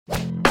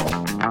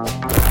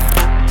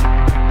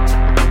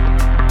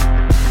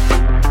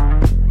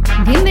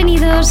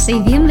Bienvenidos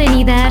y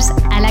bienvenidas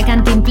a la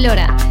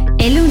Cantimplora,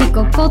 el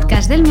único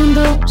podcast del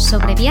mundo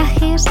sobre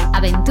viajes,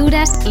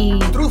 aventuras y...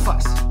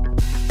 ¡Trufas!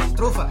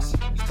 ¡Trufas!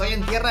 Estoy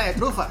en tierra de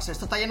trufas.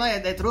 Esto está lleno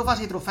de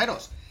trufas y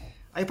truferos.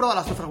 ¿Habéis probado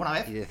las trufas alguna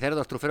vez? ¿Y de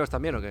cerdos truferos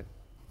también o qué?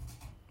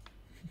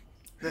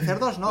 De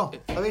cerdos no.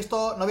 No he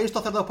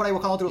visto cerdos por ahí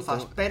buscando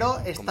trufas. Pero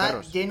está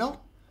lleno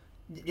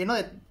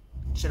de...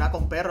 Será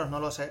con perros, no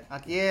lo sé.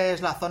 Aquí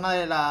es la zona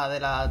de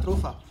la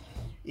trufa.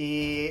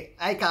 Y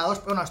hay cada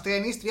dos... Bueno, estoy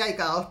en Istria y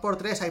cada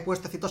 2x3 hay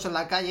puestecitos en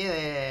la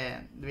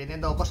calle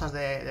vendiendo cosas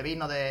de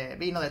vino,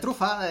 de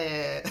trufa,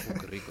 qué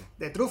rico.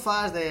 de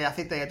trufas, de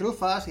aceite de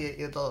trufas y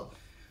de todo.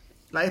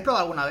 ¿La habéis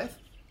probado alguna vez?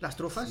 ¿Las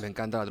trufas? Me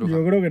encanta la trufa.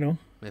 Yo creo que no.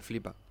 Me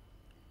flipa.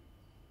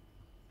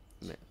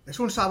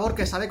 Es un sabor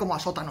que sabe como a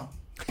sótano.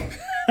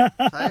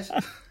 ¿Sabes?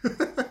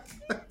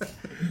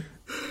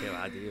 Qué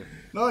va, tío.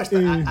 No,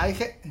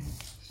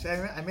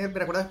 a mí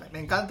me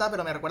encanta,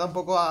 pero me recuerda un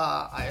poco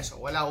a eso.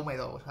 Huele a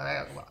húmedo,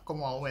 ¿sabes?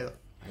 Como a húmedo.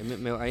 A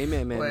mí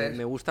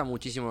me gusta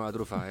muchísimo la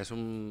trufa. Es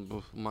un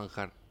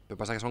manjar. Lo que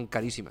pasa es que son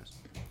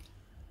carísimas.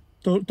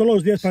 Todos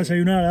los días para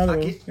desayunar algo.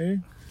 Aquí...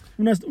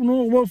 Unos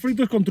huevos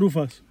fritos con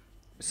trufas.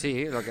 Sí,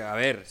 sí. Lo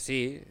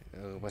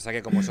que pasa es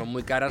que como son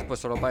muy caras, pues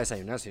solo para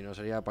desayunar. Si no,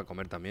 sería para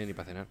comer también y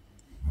para cenar.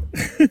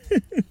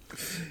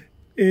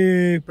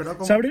 Se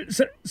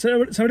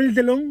abre el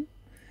telón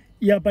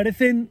y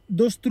aparecen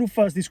dos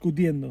trufas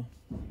discutiendo.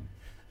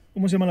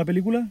 ¿Cómo se llama la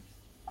película?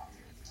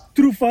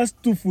 Trufas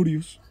Too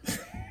Furious.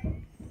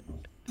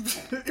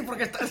 ¿Y por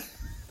qué estás...?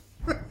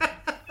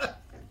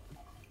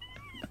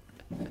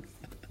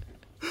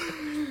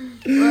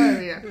 Madre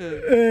mía.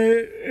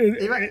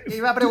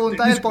 Iba a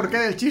preguntar el porqué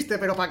del chiste,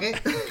 pero ¿para qué?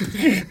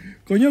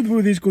 Coño,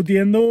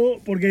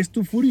 discutiendo porque es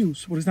Too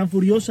Furious. Porque están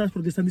furiosas,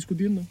 porque están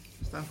discutiendo.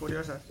 Están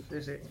furiosas,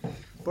 sí.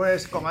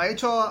 Pues como ha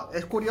dicho,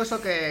 es curioso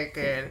que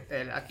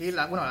aquí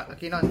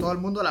no, en todo el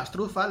mundo las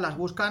trufas las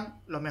buscan,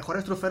 los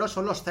mejores truferos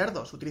son los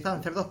cerdos.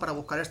 Utilizan cerdos para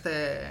buscar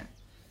este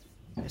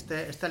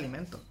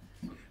alimento.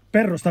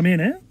 Perros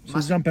también, ¿eh? Se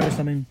usan perros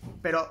también.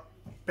 Pero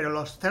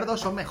los cerdos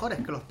son mejores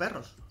que los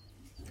perros.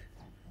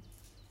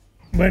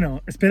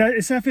 Bueno, espera,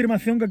 esa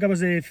afirmación que acabas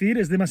de decir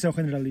es demasiado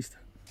generalista.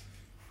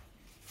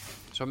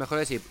 Son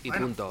mejores y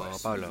bueno, punto,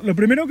 pues, Pablo. Lo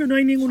primero, que no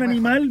hay ningún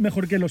animal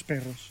mejor que los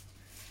perros.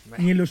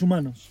 Ni los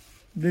humanos.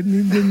 Ni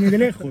de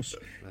lejos.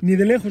 Ni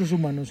de lejos los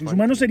humanos. Los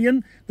humanos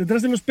serían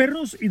detrás de los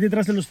perros y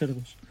detrás de los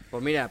cerdos.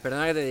 Pues mira,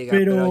 perdona que te diga,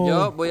 pero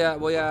yo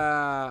voy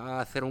a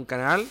hacer un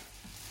canal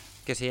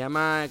que se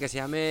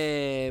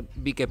llame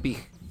BikePIG.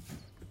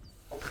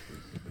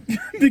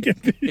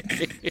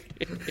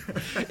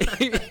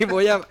 Y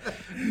voy a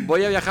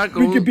viajar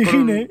con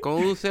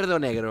un cerdo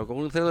negro, con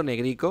un cerdo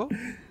negrico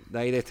de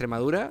ahí de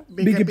Extremadura.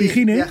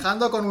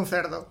 Viajando con un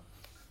cerdo.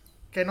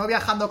 Que no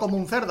viajando como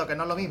un cerdo, que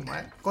no es lo mismo,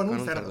 ¿eh? Con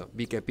un cerdo.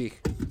 BikePIG.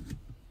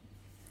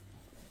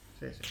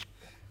 Sí.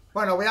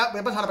 Bueno, voy a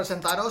pasar a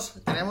presentaros.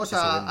 Tenemos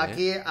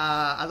aquí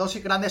a dos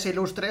grandes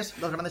ilustres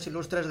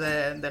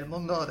del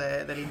mundo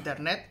del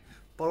internet.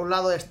 Por un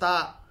lado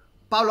está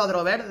Pablo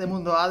Adrover, de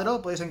Mundo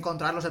Adro. Podéis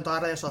encontrarlos en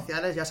todas las redes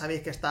sociales. Ya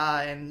sabéis que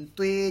está en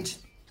Twitch,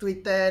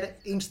 Twitter,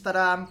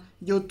 Instagram,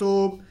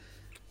 YouTube.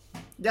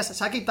 Ya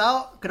se ha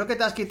quitado, creo que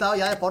te has quitado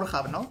ya de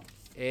Pornhub, ¿no?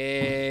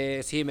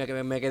 Sí, me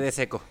quedé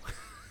seco.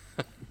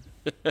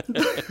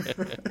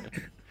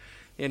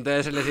 Y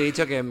entonces les he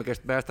dicho que voy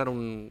a estar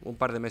un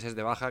par de meses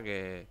de baja,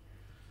 que...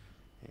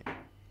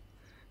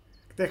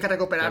 Tienes que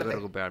recuperarte.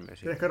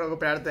 Sí. Tienes que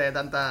recuperarte de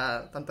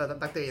tanta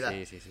actividad.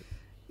 Sí.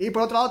 Y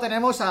por otro lado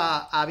tenemos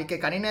a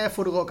Bikecanine,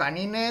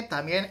 Furgocanine,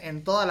 también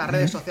en todas las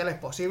redes sociales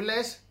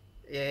posibles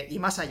y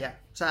más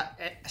allá. O sea,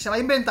 se va a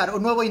inventar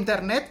un nuevo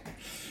internet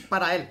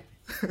para él.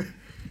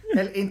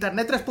 El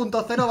internet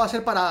 3.0 va a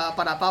ser para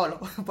Pablo,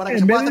 para que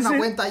se pueda hacer una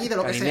cuenta allí de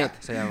lo que sea.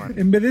 Se llama.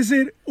 En vez de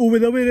ser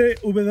www.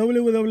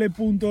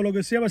 Lo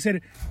que sea, va a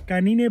ser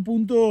canine.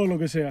 Lo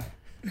que sea.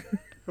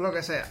 Lo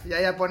que sea. Y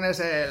ahí ya pones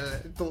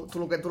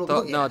lo que tú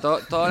quieras. No,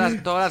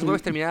 todas las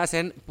webs terminadas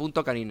en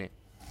 .canine.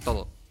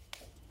 Todo.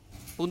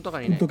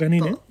 .canine.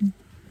 .canine.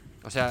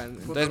 O sea,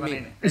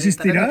 entonces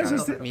 ¿existirá?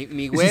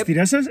 Mi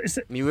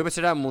web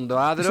será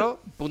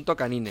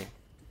mundoadro.canine.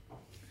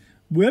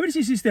 Voy a ver si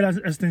existe la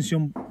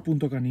extensión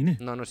 .canine.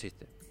 No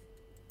existe.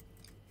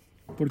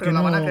 Pero la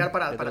van a crear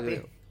para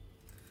ti.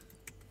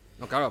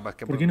 No, claro, es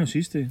que... ¿Por qué no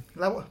existe?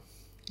 La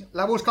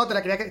ha buscado, te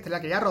la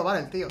quería robar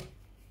el tío.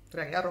 Te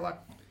la quería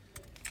robar.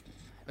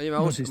 Oye, me ha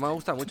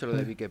gustado mucho lo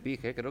de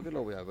BikePIG, ¿eh? Creo que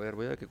lo voy a ver.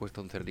 Voy a ver qué cuesta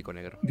un cerdico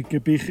negro.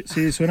 BikePIG,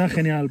 sí, suena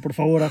genial. Por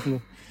favor,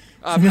 hazlo.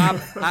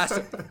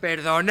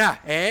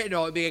 Perdona, ¿eh?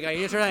 No,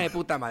 BikeCanine suena de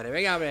puta madre.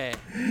 Venga, hombre.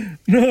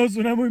 No,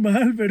 suena muy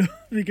mal, pero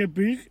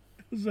BikePIG...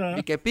 O sea...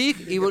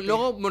 BikePIG, y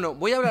luego, bueno,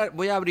 voy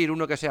a abrir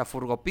uno que sea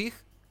FurgoPIG,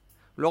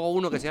 luego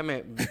uno que se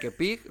llame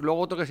BikePIG, luego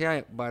otro que se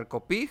llame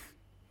BarcoPIG,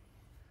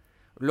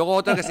 luego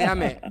otro que se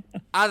llame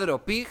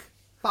AdroPIG,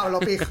 Pablo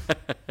Pig.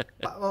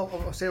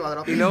 Sí,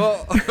 Adro. Y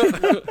luego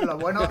lo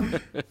bueno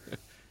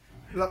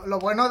Lo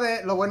bueno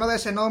de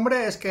ese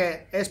nombre es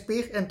que es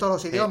pig en todos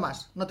los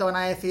idiomas. No te van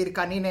a decir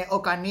canine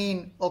o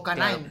canin o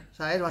canine, Claro.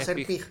 ¿sabes? Va a Es ser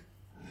pig. pig.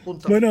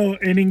 Punto. Bueno,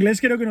 en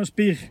inglés creo que no es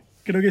pig,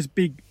 creo que es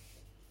pig.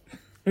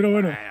 Pero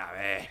bueno, A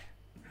ver.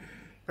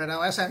 Pero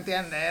no se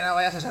entiende, ¿eh? No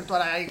vayas a ser tú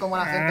ahí como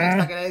la gente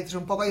esta que le dices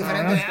un poco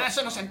diferente.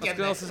 Eso no se Es que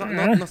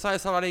entiende. no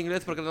sabes hablar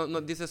inglés porque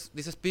no dices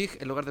pig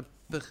en lugar de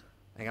pig.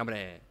 Venga,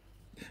 hombre.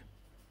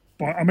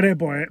 pues, hombre,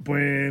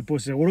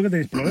 pues seguro que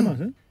tenéis problemas,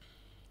 ¿eh?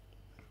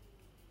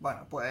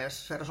 Bueno, pues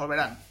se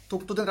resolverán. Tú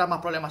tendrás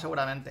más problemas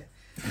seguramente.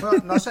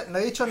 Bueno, no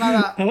he dicho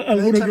nada. No he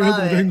Alguno dicho que nada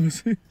otro de, tengo,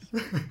 sí.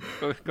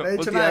 no he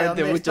dicho nada de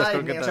dónde muchos,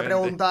 estáis, ni os he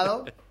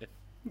preguntado.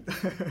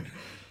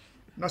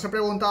 No os he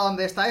preguntado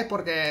dónde estáis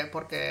porque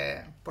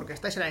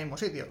estáis en el mismo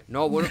sitio.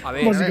 No, bueno, a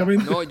ver.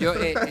 Básicamente. No, yo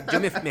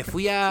me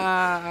fui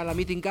a la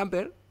meeting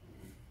camper.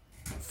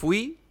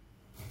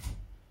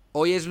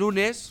 Hoy es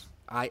lunes.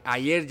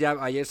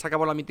 Ayer se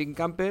acabó la meeting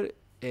camper.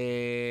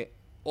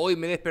 Hoy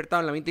me he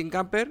despertado en la meeting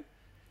camper.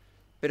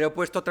 Pero he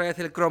puesto otra vez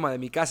el croma de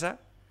mi casa.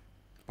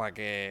 Para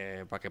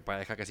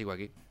dejar que sigo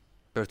aquí.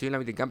 Pero estoy en la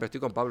meeting camper, estoy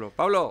con Pablo.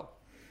 ¡Pablo!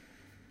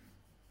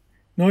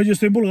 No, yo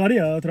estoy en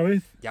Bulgaria otra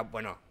vez. Ya,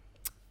 bueno.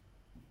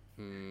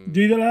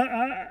 Yo he ido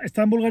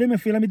estaba en Bulgaria, me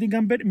fui a la meeting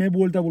camper y me he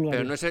vuelto a Bulgaria.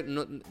 Pero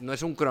no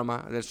es un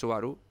croma del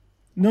Subaru.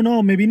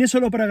 No, me vine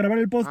solo para grabar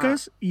el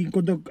podcast y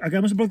cuando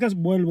acabamos el podcast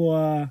vuelvo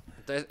a...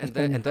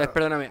 Entonces,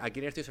 perdóname, ¿a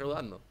quién estoy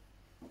saludando?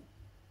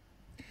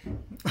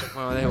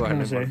 Bueno, da igual,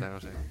 no sé. importa, no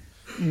sé.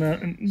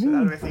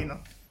 Será el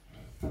vecino.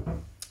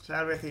 Será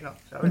el vecino.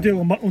 Un tío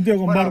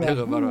con Bueno, barba.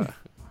 Tengo barba.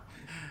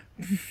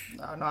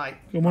 No hay.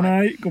 Como no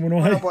hay.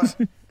 Bueno, pues,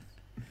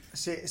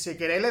 si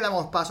queréis le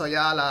damos paso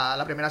ya a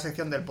la primera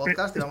sección del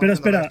podcast. y vamos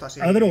Espera. haciendo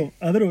esto así.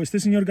 Adro, ¿este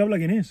señor que habla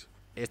quién es?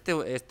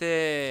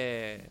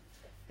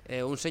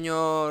 Un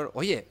señor...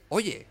 Oye,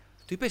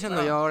 estoy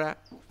pensando yo ahora...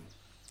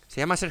 Se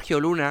llama Sergio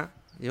Luna.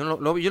 Yo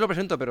lo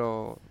presento,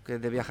 pero que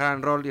de viajar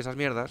en rol y esas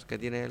mierdas que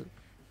tiene él.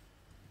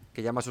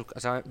 Que llama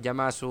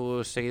a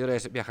sus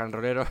seguidores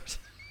viajanroleros.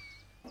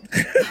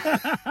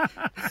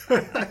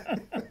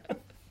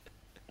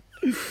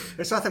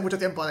 Eso hace mucho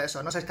tiempo de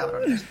eso, no seáis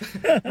cabrones.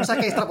 No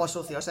saquéis trapos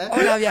sucios, ¿eh?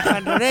 ¡Hola,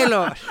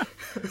 viajanroleros!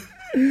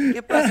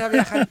 ¿Qué pasa,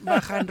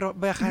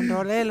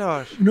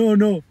 viajanroleros?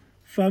 No.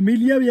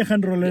 Familia Es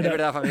viajanrolera.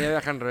 verdad, familia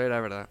viajanrolera,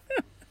 es verdad.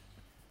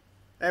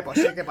 Pues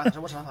sí, ¿qué pasa?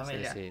 Somos una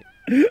familia. Sí.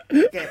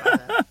 ¿Qué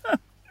pasa?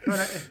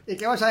 Bueno, ¿y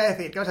qué vas a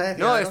decir?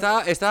 No,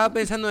 Aldo? estaba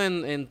pensando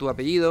en tu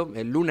apellido,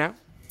 el Luna.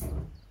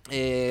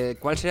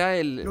 ¿Cuál será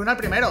el...? Luna el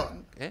primero.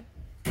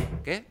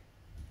 ¿Qué?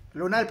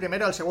 Luna el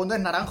primero, el segundo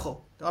es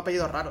Naranjo. Tengo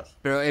apellidos raros.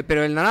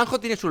 Pero el naranjo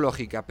tiene su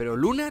lógica, pero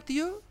Luna,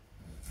 tío...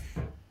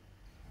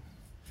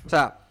 O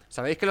sea,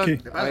 sabéis que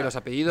 ¿Qué? los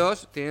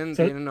apellidos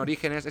tienen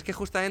orígenes... Es que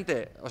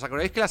justamente, ¿os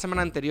acordáis que la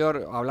semana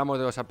anterior hablamos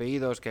de los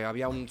apellidos? Que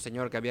había un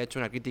señor que había hecho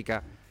una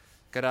crítica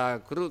que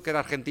era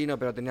argentino,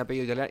 pero tenía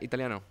apellido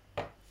italiano.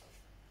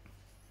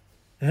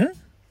 ¿Eh?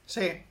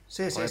 Sí.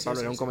 Joder, Pablo,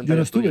 era un sí. comentario Yo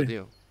no estuve. tuyo,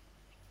 tío.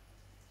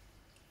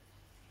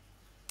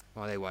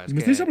 No, da igual. ¿Me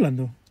estáis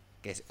hablando?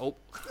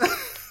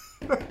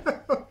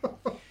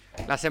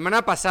 La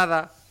semana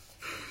pasada...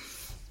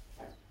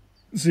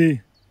 Sí.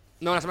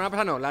 No, la semana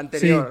pasada no, la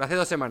anterior, Sí. hace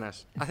 2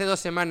 semanas. Hace 2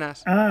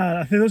 semanas,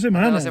 Hace 2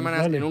 semanas. hace 2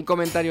 semanas vale. en un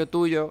comentario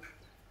tuyo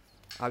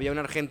había un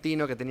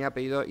argentino que tenía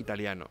apellido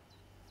italiano.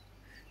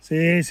 Sí.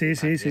 Es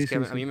que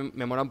a mí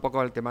me mola un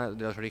poco el tema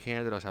de los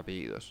orígenes de los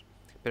apellidos.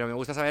 Pero me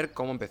gusta saber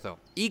cómo empezó.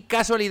 Y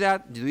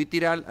casualidad, Judith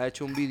Tiral ha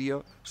hecho un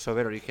vídeo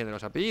sobre el origen de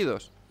los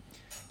apellidos.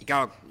 Y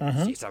claro,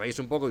 Ajá. si sabéis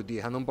un poco,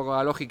 utilizando un poco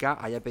la lógica,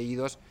 hay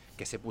apellidos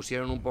que se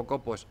pusieron un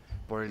poco pues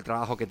por el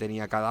trabajo que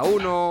tenía cada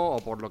uno, o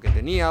por lo que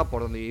tenía, o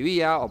por donde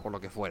vivía, o por lo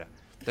que fuera.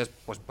 Entonces,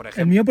 pues por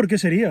ejemplo... ¿El mío por qué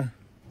sería?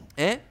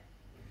 ¿Eh?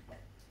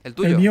 ¿El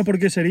tuyo? ¿El mío por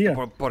qué sería?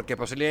 Porque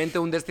posiblemente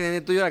un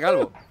descendiente tuyo era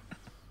calvo.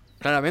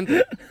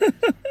 Claramente.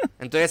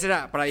 Entonces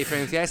era, para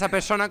diferenciar a esa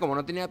persona, como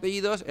no tenía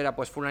apellidos, era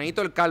pues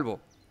fulanito el calvo.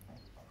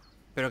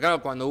 Pero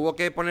claro, cuando hubo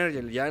que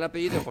poner ya el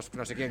apellido, pues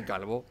no sé quién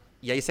calvo.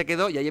 Y ahí se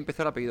quedó y ahí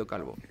empezó el apellido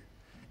calvo.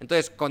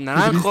 Entonces, con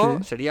naranjo,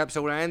 triste, ¿eh? sería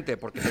seguramente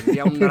porque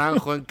tendría un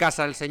naranjo en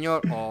casa el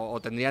señor, o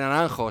tendría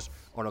naranjos,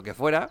 o lo que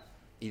fuera.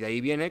 Y de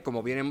ahí viene,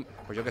 como vienen,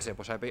 pues yo qué sé,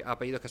 pues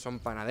apellidos que son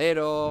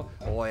panadero,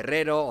 o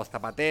herrero, o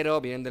zapatero,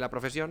 vienen de la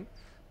profesión.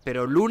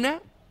 Pero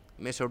Luna,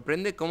 me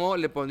sorprende cómo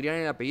le pondrían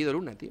el apellido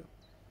Luna, tío.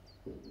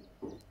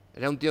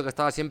 Era un tío que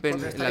estaba siempre en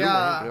Porque la luna,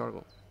 estaría creo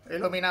algo.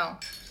 iluminado.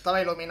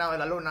 Estaba iluminado en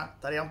la luna.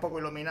 Estaría un poco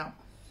iluminado.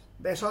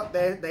 De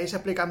ahí se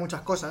explican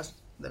muchas cosas.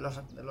 De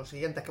los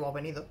siguientes que hemos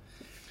venido.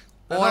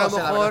 Pero O no a lo lo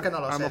sé, la verdad mejor, es que no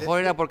lo a lo sé. mejor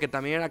era porque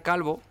también era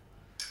calvo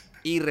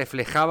y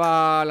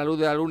reflejaba la luz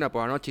de la luna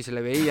por la noche y se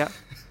le veía.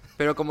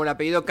 Pero como el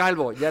apellido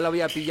Calvo ya lo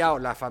había pillado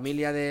la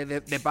familia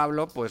de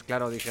Pablo, pues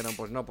claro, dijeron,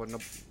 pues no,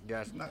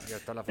 ya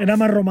está la familia. Eran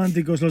más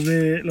románticos, los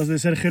de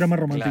Sergio eran más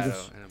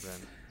románticos. Claro, en plan,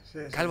 Sí.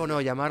 Calvo no,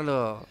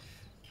 llamarlo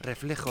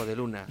reflejo de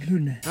luna.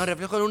 Luna. No,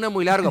 reflejo de luna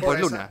muy largo, pues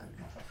Pues luna.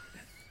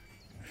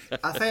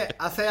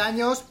 Hace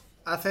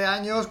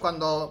años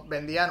cuando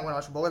vendían,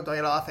 bueno, supongo que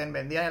todavía lo hacen,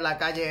 vendían en la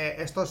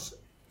calle estos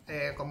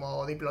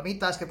como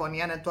diplomitas que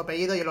ponían en tu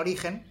apellido y el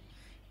origen.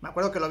 Me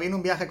acuerdo que lo vi en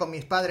un viaje con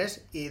mis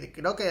padres y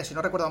creo que, si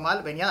no recuerdo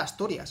mal, venía de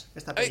Asturias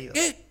este apellido.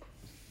 ¿Qué?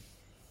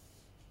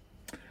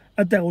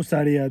 Te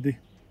gustaría a ti.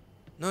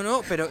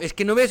 No, pero es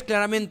que no ves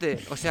claramente.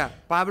 O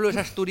sea, Pablo es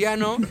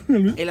asturiano,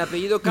 el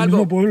apellido mismo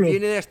Calvo pueblo.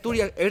 viene de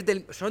Asturias,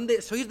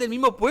 sois del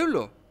mismo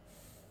pueblo.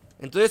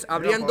 Entonces,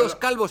 habrían dos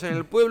calvos en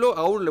el pueblo,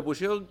 a uno le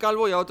pusieron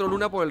calvo y a otro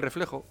luna por el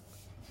reflejo.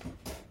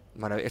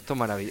 Esto es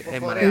maravilloso. Pues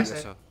Es podría maravilloso.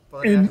 ser,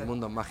 podría En- ser. El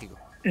mundo es mágico.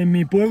 En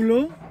mi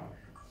pueblo,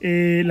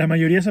 la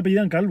mayoría se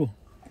apellidan Calvo.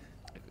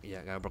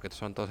 Ya, claro, porque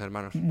son todos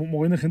hermanos.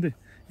 Mogollón de gente.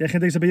 Y hay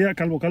gente que se apellida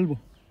Calvo.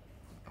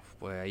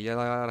 Pues ahí ya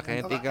la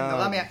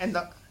genética.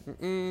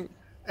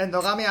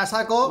 Endogamia a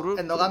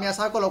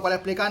saco, lo cual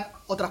explican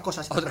otras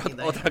cosas. Otra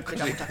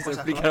Explican cosa. Se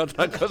explican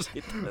otras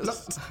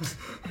cositas.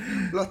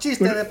 Los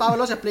chistes de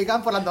Pablo se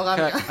explican por la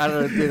endogamia. Ahora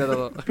lo entiendo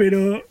todo.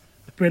 Pero,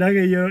 espera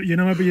que yo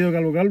no me he apellido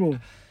Calvo.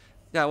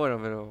 Ya, bueno,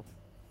 pero.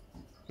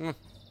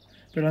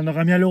 Pero la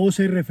endogamia luego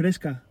se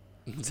refresca.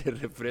 Se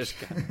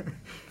refresca.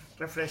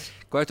 Refresh.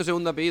 ¿Cuál es tu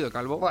segundo apellido,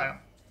 Calvo? Bueno,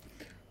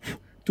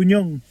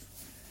 Tuñón,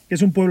 que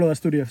es un pueblo de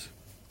Asturias.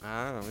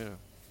 Ah, mira.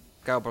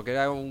 Claro, porque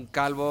era un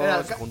calvo, Era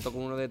el se juntó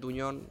con uno de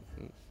Tuñón.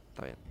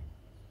 Está bien.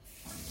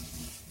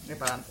 ni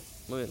para adelante.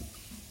 Muy bien.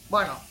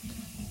 Bueno,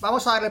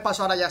 vamos a darle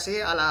paso ahora ya sí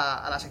a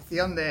la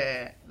sección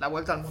de la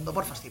vuelta al mundo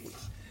por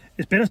fascículos.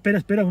 Espera,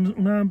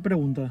 una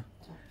pregunta.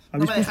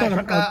 No me dejáis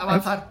nunca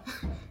avanzar.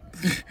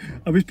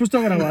 ¿Habéis puesto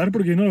a grabar?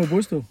 Porque yo no lo he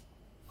puesto.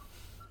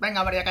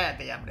 Venga, María,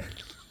 cállate ya, hombre.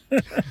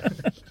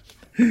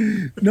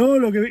 No,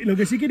 lo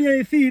que sí quería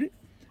decir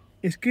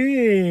es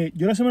que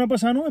yo la semana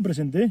pasada no me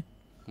presenté.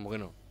 ¿Cómo que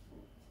no?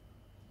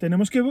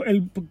 Tenemos que...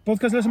 El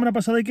podcast de la semana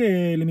pasada hay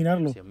que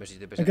eliminarlo. Sí, hombre, si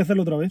te Hay que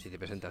hacerlo otra vez. Si te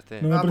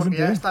presentaste. No me Porque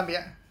ya presenté.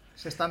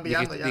 se está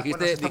enviando ya. Dijiste,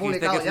 Bueno, se está dijiste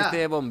publicado que ya.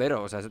 fuiste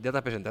bombero, o sea, ya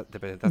te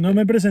presentaste. No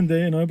me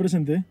presenté. No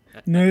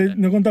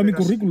he contado mi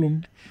Pero sí.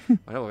 currículum.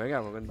 Bueno, pues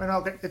venga.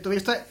 Bueno, que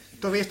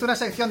tuviste una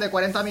sección de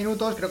 40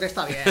 minutos, creo que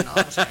está bien, ¿no?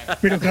 No sé.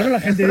 Pero claro, la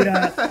gente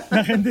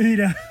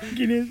dirá,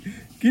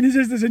 ¿quién es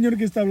este señor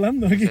que está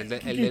hablando?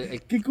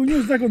 ¿Qué coño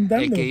está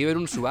contando? El que vive en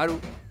un Subaru.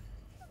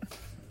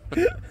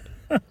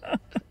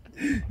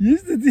 ¿Y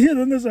este tío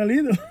dónde ha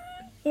salido?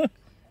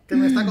 Que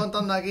me está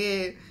contando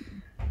aquí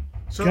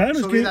su Claro,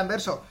 es vida que- en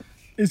verso.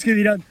 Es que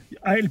dirán,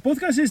 el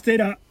podcast este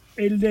era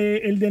el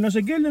de no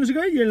sé qué,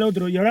 y el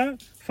otro. Y ahora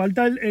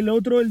falta el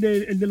otro, el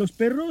de los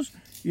perros.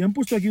 Y han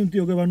puesto aquí un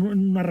tío que va en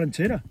una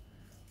ranchera.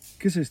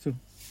 ¿Qué es esto?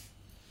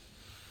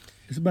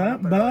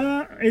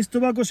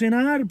 Esto va a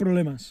ocasionar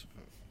problemas.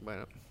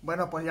 Bueno,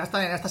 Bueno, pues ya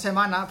está en esta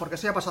semana, porque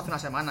eso ya pasó hace una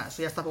semana,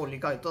 eso ya está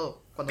publicado y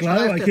todo. Cuando Claro,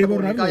 salga hay este que está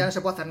publicado borrarlo. ya no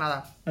se puede hacer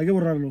nada. Hay que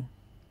borrarlo.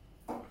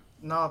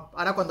 No,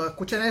 ahora cuando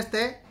escuchen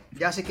este,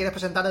 ya si quieres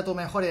presentarte tú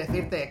mejor y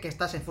decirte que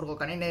estás en Furgo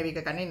Canine,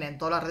 Vique Canine, en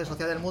todas las redes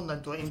sociales del mundo,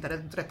 en tu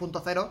Internet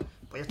 3.0,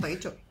 pues ya está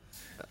dicho.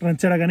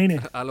 Ranchera Canine.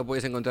 ahora lo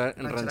podéis encontrar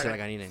en Ranchera Ranchera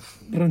Canine.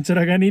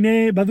 Ranchera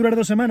Canine va a durar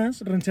 2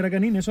 semanas. Ranchera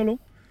Canine solo.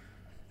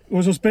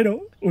 Os espero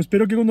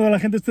que cuando la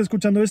gente esté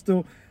escuchando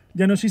esto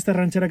ya no exista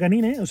Ranchera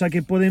Canine. O sea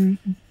que pueden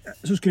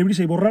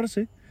suscribirse y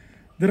borrarse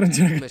de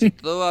Ranchera Hombre, Canine. si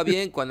todo va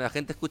bien, cuando la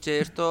gente escuche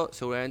esto,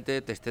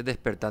 seguramente te estés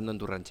despertando en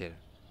tu ranchera.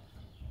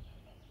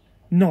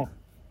 No,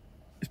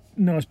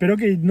 espero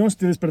que no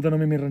esté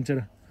despertándome en mi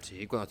ranchera.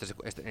 Sí, cuando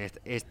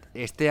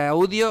este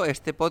audio,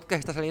 este podcast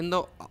está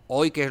saliendo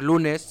hoy, que es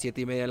lunes,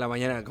 7:30 de la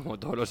mañana, como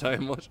todos lo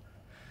sabemos.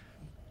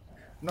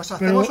 Nos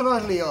hacemos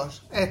unos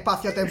líos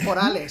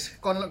espaciotemporales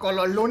con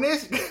los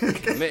lunes.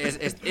 Hombre,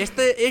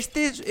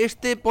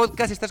 este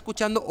podcast se está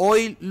escuchando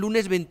hoy,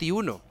 lunes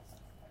 21.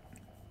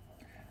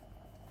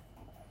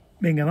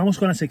 Venga, vamos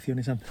con las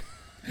secciones, Sam.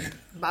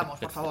 Vamos,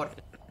 por favor.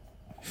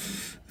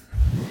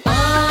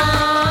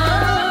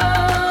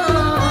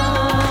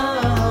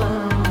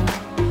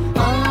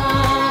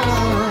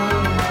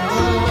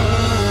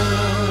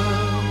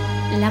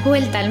 La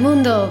vuelta al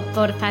mundo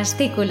por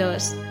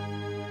fascículos.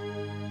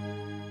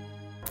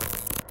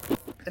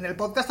 En el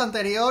podcast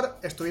anterior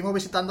estuvimos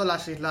visitando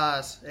las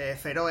islas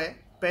Feroe,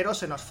 pero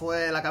se nos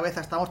fue la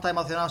cabeza, estamos tan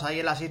emocionados ahí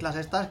en las islas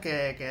estas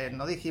que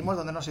no dijimos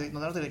dónde nos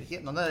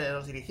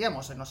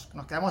dirigíamos, nos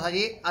quedamos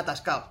allí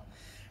atascados.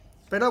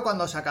 Pero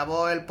cuando se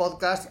acabó el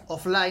podcast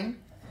offline,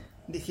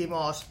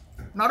 dijimos,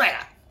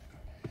 Noruega.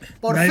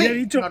 Por Nadie fin, ha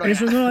dicho, Noruega.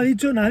 eso no lo ha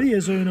dicho nadie,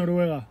 eso de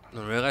Noruega.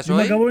 ¿Noruega es Yo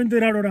me hoy? acabo de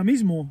enterar ahora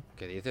mismo.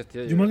 ¿Qué dices,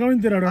 tío? Yo me acabo de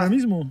enterar ahora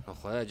mismo. No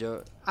jodas,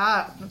 yo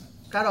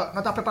Claro,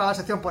 no te has preparado la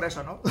sección por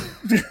eso, ¿no?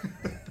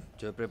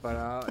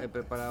 he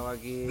preparado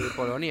aquí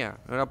Polonia.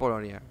 No era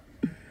Polonia.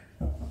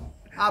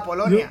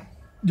 Polonia.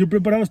 Yo he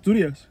preparado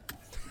Asturias.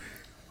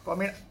 Pues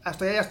mira,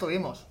 hasta ya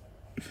estuvimos.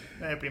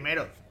 En el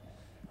primero.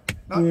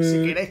 No, Pues-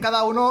 Si queréis,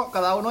 cada uno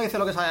dice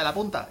lo que sale de la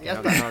punta. Y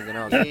ya Que está.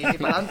 no. Y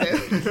para adelante.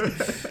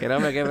 Que no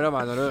me qué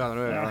broma,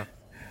 Noruega. va.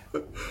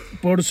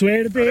 Por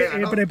suerte Noruega, he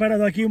 ¿no?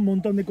 preparado aquí un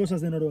montón de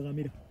cosas de Noruega,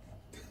 mira.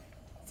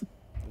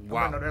 Guau.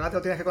 Bueno, Noruega te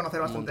lo tienes que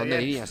conocer Un bastante montón de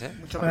bien. líneas, ¿eh?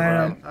 Mucho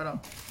Bueno. mejor,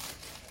 claro.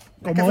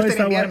 Es que Como he, fuiste en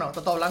estado, invierno,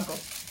 todo blanco.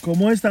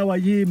 como he estado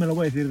allí, me lo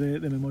voy a decir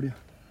de memoria.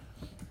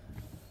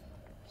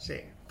 Sí.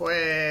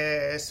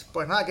 Pues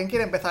nada, ¿quién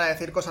quiere empezar a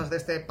decir cosas de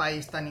este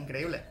país tan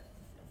increíble?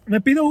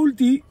 Me pido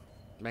ulti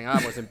Venga, va,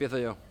 pues empiezo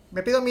yo.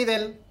 Me pido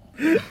middle.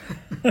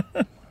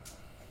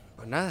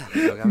 Pues nada,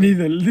 lo que a mí-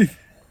 Middle, dice.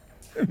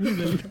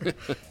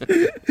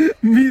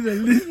 Middle,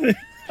 dice.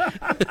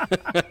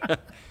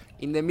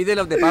 In the middle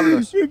of the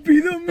Pablos. Me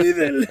pido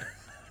middle.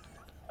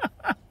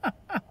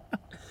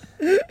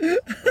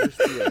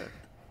 Hostia.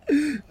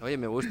 Oye,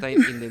 me gusta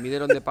in the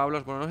middle of the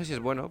Pablos. Bueno, no sé si es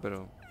bueno,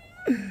 pero...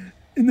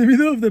 In the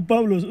middle of the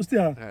Pablos.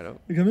 Hostia. Claro.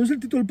 ¿Le cambiamos el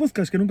título del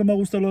podcast? Que nunca me ha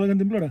gustado lo de la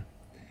Cantimplora.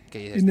 ¿Qué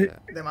dices? In the, tío?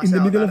 in the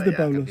Demasiado middle of tarde the ya,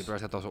 Pablos. Cantimplora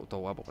está todo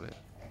guapo, joder.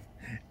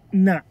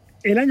 Nah,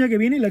 el año que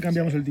viene le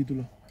cambiamos el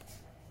título.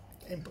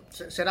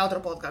 Será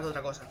otro podcast,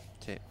 otra cosa.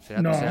 Sí,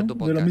 No, será tu de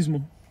podcast. lo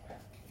mismo.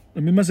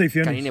 Las mismas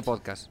secciones. Canine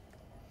Podcast.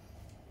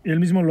 Y el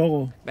mismo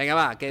logo. Venga,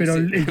 va, que Pero sí,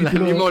 el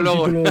título, mismo el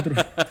logo. título otro.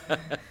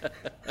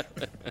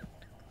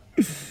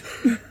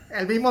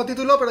 El mismo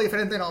título, pero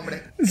diferente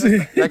nombre. Sí.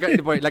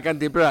 La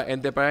Cantimplora,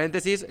 entre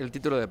paréntesis, el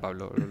título de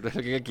Pablo, lo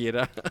que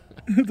quiera.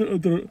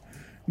 otro.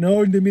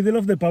 No, in the middle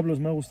of the Pablos,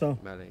 me ha gustado.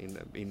 Vale,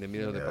 in the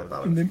middle of the In the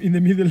Pablo. In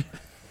the middle.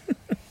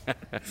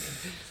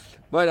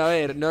 Bueno, a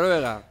ver,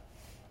 Noruega.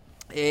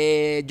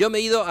 Yo me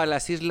he ido a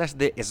las islas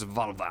de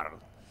Svalbard.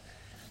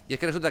 Y es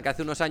que resulta que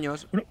hace unos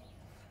años Bueno.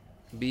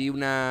 vi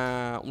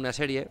una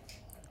serie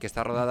que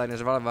está rodada en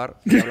Svalbard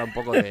y habla un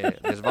poco de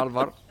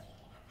Svalbard.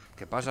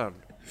 ¿Qué pasa?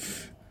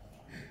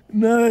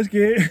 Nada, es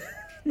que.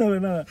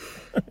 Nada.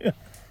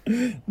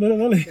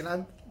 Dale.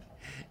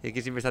 Es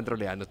que siempre están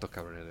troleando estos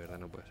cabrones, de verdad,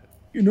 no puede ser.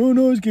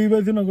 No, es que iba a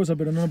decir una cosa,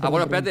 pero no. Ah,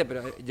 bueno, espérate,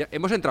 pero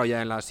hemos entrado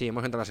ya en la... Sí,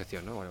 hemos entrado en la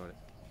sección, ¿no? Vale.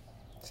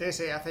 Sí,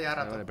 hace ya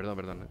rato. Vale,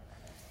 perdón.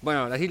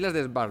 Bueno, las islas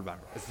de Svalbard.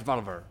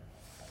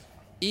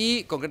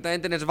 Y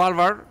concretamente en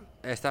Svalbard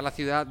está la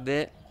ciudad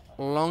de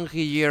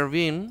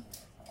Longyearbyen.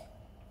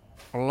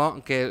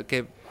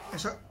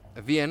 Eso,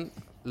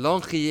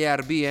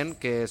 Longyearbyen,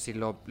 que si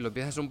lo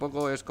piensas un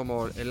poco es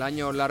como el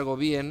año largo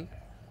bien.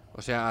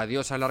 O sea,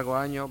 adiós al largo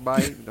año,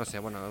 bye. No sé,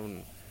 bueno,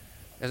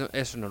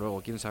 es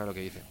noruego, quién sabe lo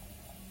que dice.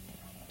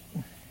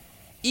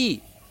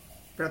 Y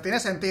pero tiene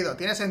sentido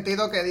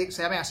que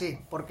se llame así,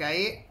 porque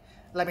ahí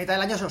la mitad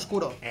del año es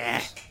oscuro.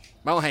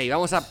 vamos ahí,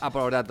 vamos a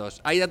por los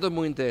datos. Hay datos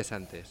muy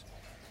interesantes.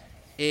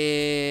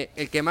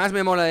 El que más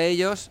me mola de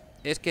ellos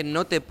es que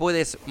no te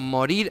puedes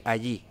morir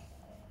allí.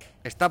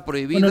 Está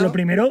prohibido Bueno, lo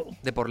primero,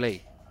 de por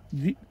ley.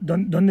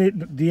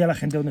 di a la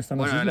gente dónde están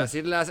Bueno, las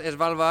islas. las islas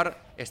Svalbard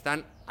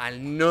están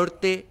al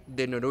norte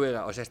de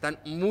Noruega, o sea, están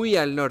muy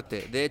al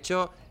norte. De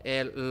hecho,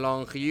 el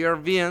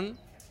Longyearbyen,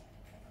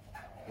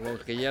 lo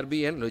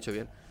he dicho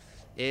bien,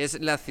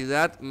 es la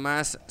ciudad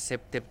más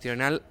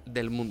septentrional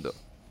del mundo.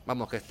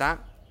 Vamos, que está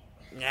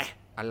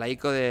al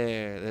laico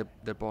del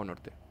Polo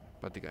Norte,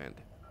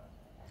 prácticamente.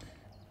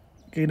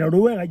 Que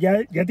Noruega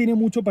ya tiene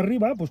mucho para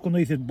arriba, pues cuando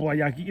dices, "Buah,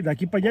 de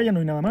aquí para allá ya no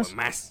hay nada más. Pues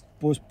más,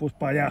 Pues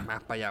para allá.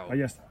 más para allá.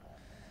 Allá está.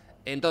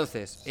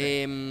 Entonces,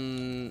 es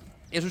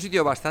un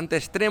sitio bastante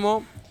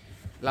extremo.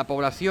 La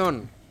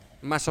población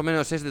más o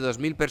menos es de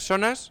 2000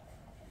 personas.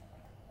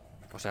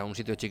 O sea, un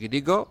sitio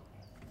chiquitico,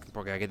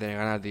 porque hay que tener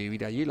ganas de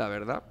vivir allí, la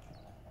verdad.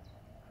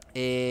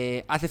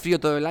 Hace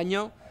frío todo el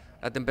año.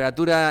 La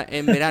temperatura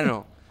en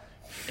verano,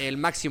 el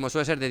máximo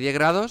suele ser de 10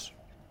 grados.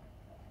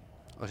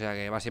 O sea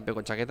que va siempre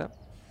con chaqueta.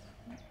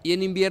 Y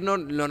en invierno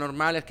lo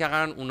normal es que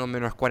hagan unos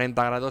menos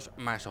 40 grados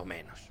más o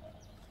menos.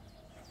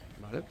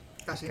 ¿Vale?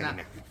 Casi nada.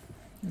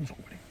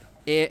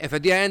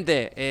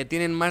 Efectivamente,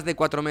 tienen más de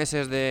 4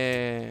 meses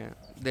de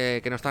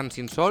que no están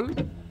sin sol.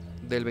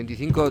 Del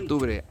 25 de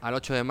octubre al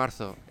 8 de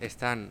marzo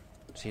están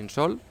sin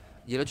sol.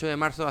 Y el 8 de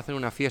marzo hacen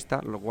una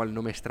fiesta, lo cual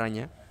no me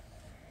extraña,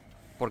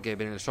 porque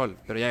ven el sol.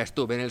 Pero ya ves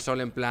tú, ven el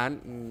sol en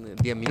plan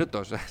 10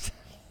 minutos.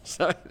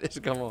 ¿Sabes? Es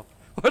como...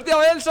 ¡Hostia,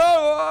 ven el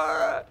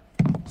sol!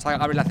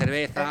 Abre la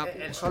cerveza.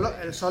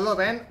 El sol lo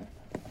ven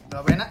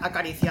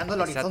acariciando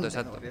el horizonte.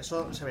 Exacto. ¿no?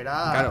 Eso se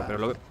verá. Claro,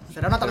 pero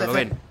será un pero lo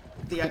atardecer. ven.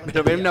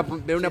 Pero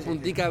ven una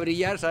puntica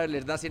brillar, ¿sabes?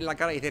 Les da así en la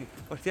cara y dicen,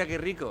 hostia, qué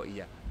rico. Y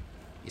ya.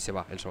 Y se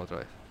va el sol otra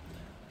vez.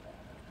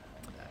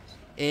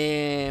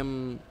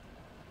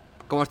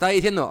 Como estaba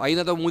diciendo, hay un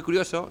dato muy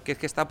curioso, que es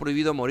que está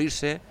prohibido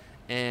morirse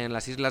en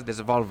las islas de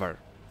Svalbard.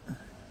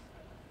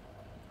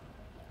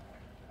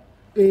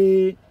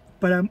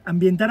 Para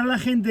ambientar a la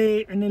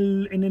gente en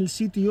el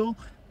sitio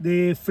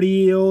de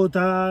frío,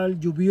 tal,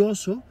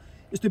 lluvioso,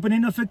 estoy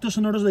poniendo efectos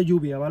sonoros de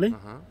lluvia, ¿vale?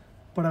 Ajá.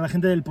 Para la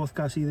gente del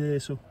podcast y de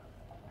eso.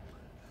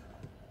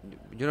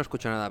 Yo no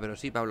escucho nada, pero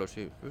sí, Pablo,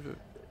 sí.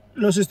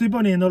 Los estoy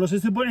poniendo,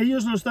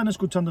 ellos lo están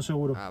escuchando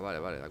seguro. Ah, vale,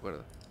 de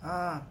acuerdo.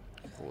 Ah.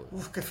 Joder.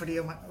 Uf, qué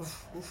frío, man.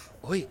 Uf.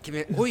 Uy,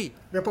 Voy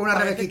a poner una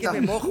parece rebequita.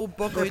 que me mojo un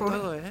poco Voy a y poner-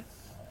 todo, ¿eh?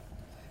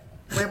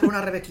 Voy a poner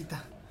una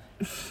rebequita.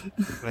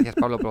 Gracias,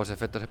 Pablo, por los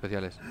efectos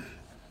especiales.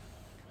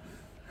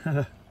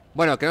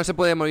 Bueno, que no se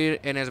puede morir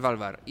en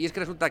Svalbard. Y es que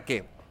resulta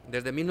que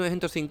desde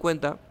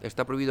 1950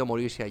 está prohibido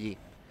morirse allí.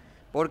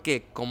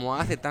 Porque como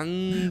hace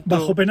tanto...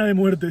 Bajo pena de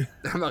muerte.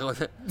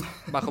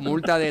 bajo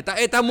multa de...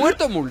 ¿Estás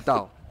muerto o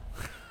multado?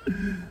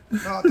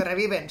 No, te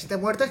reviven. Si te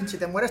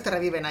mueres, te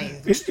reviven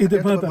ahí. Y te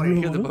Pero puedes matan, morir.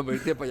 ¿no? Yo te puedo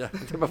morir, tira para allá,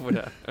 tira para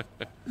afuera.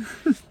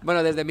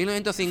 Bueno, desde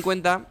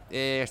 1950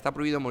 está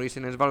prohibido morirse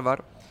en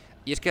Svalbard.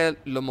 Y es que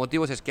los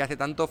motivos es que hace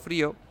tanto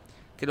frío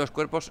que los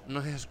cuerpos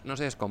no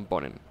se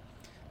descomponen.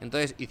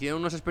 Entonces hicieron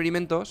unos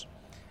experimentos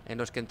en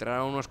los que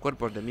enterraron unos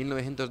cuerpos de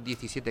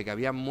 1917 que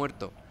habían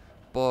muerto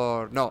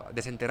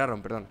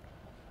desenterraron, perdón.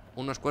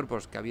 Unos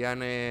cuerpos que habían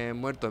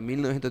muerto en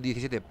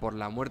 1917 por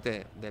la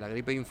muerte de la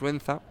gripe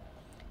influenza,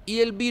 y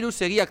el virus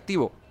seguía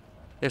activo.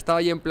 Estaba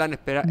ahí en plan,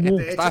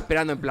 estaba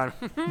esperando en plan.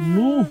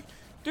 No.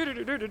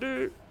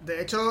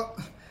 De hecho,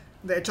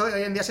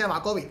 hoy en día se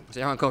llama COVID. Se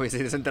llama COVID, sí,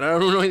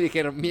 desenterraron uno y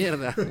dijeron,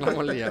 mierda, lo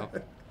hemos liado.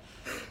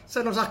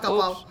 Se nos ha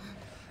escapado. Ups.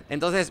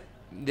 Entonces,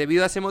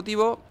 debido a ese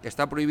motivo,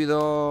 está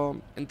prohibido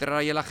enterrar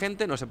ahí a la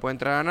gente, no se puede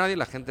enterrar a nadie,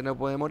 la gente no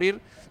puede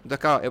morir. Entonces,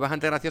 claro, es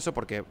bastante gracioso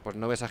porque pues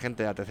no ves a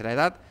gente de la tercera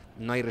edad,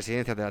 no hay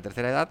residencias de la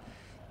tercera edad.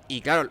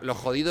 Y claro, lo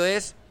jodido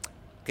es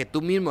que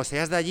tú mismo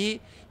seas de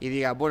allí y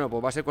digas, bueno,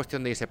 pues va a ser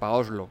cuestión de irse para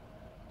Oslo.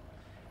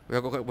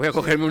 Voy a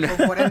cogerme una...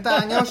 Con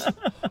 40 años,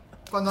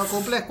 cuando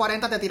cumples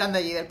 40 te tiran de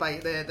allí, del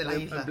país, de la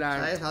isla.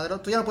 Plan,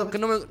 ¿sabes? Tú ya no puedes,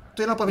 no me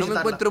visitarla.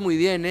 encuentro muy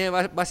bien, ¿eh?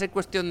 Va a ser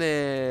cuestión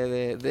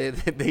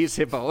de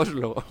irse para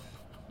Oslo.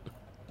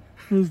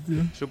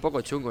 Hostia. Es un poco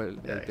chungo el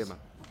tema.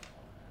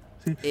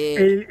 Sí.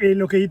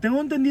 Lo que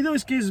tengo entendido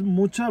es que es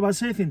mucha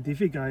base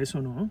científica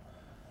eso, ¿no?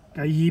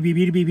 Que allí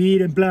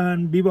vivir, en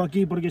plan, vivo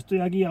aquí porque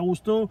estoy aquí a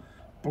gusto,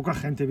 poca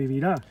gente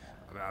vivirá.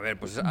 A ver,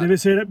 pues... Debe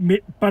ser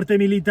parte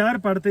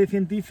militar, parte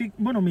científica...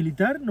 Bueno,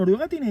 militar,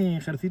 ¿Noruega tiene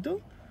ejército?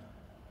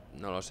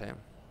 No lo sé.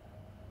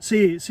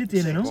 Sí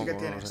tiene, Sí, ¿no? sí que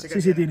tiene.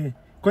 Sí tiene.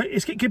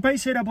 ¿Qué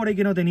país era por ahí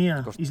que no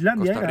tenía?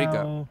 ¿Islandia Costa Rica.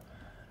 era? ¿O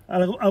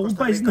algún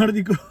Costa país Rica.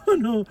 nórdico?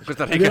 No.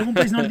 Costa Había Rica. algún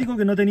país nórdico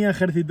que no tenía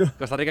ejército.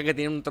 Costa Rica, que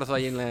tiene un trozo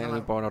ahí en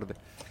el Polo Norte.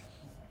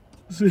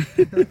 Sí.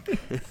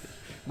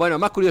 Bueno,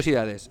 más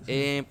curiosidades.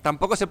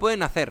 Tampoco se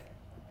pueden hacer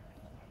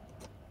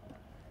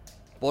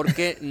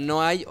porque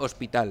no hay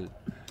hospital.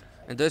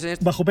 Entonces,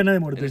 Bajo pena de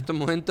en muerte. estos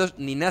momentos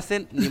ni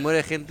nacen ni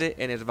muere gente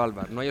en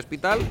Svalbard. No hay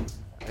hospital,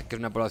 es que es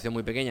una población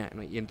muy pequeña,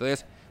 ¿no? Y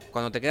entonces,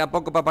 cuando te queda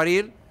poco para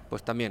parir,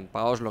 pues también,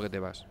 para Oslo que te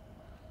vas.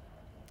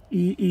 Hostia,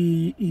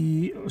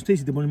 ¿y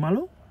si te pones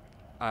malo?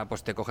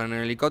 Pues te cogen en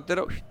el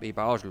helicóptero y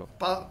para Oslo.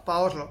 Pa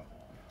Oslo.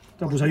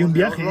 Pues hay un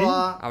viaje, ¿eh?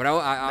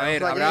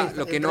 Habrá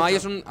lo que no hay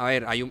es un... A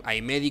ver,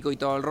 hay médico y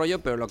todo el rollo,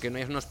 pero lo que no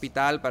hay es un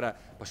hospital para,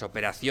 pues,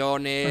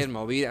 operaciones,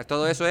 movidas,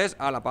 todo eso es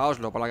para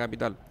Oslo, para la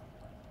capital.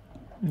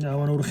 Ya,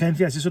 bueno,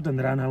 urgencias, eso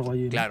tendrán algo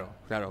allí, ¿no?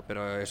 Claro,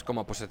 pero es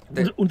como, pues...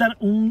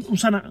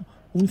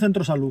 Un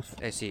centro salud.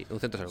 Sí, un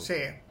centro de salud.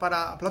 Sí,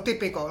 para lo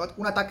típico,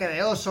 un ataque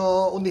de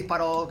oso, un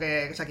disparo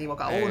que se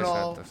equivoca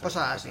uno, Exacto,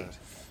 cosas así.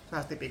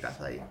 Cosas típicas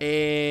de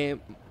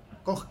ahí.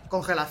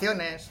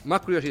 Congelaciones.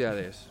 Más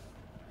curiosidades.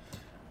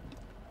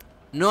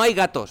 No hay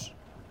gatos.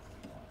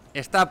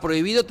 Está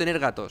prohibido tener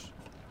gatos.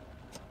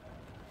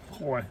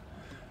 Joder.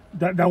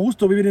 Da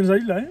gusto vivir en esa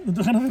isla, ¿eh? No te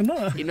dejan hacer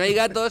nada. Y no hay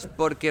gatos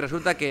porque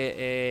resulta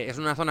que es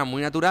una zona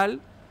muy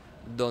natural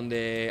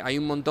donde hay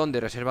un montón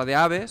de reservas de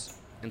aves.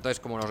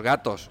 Entonces, como los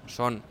gatos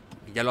son,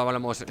 y ya lo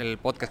hablamos en el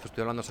podcast que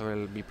estoy hablando sobre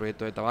mi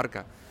proyecto de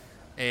Tabarca,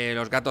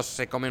 los gatos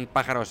se comen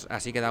pájaros,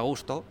 así que da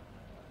gusto,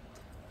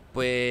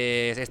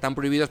 pues están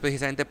prohibidos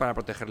precisamente para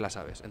proteger las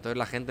aves. Entonces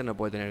la gente no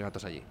puede tener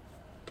gatos allí.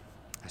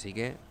 Así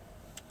que...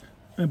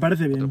 Me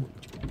parece bien.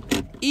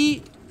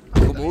 Y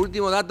como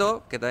último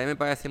dato, que también me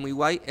parece muy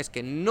guay, es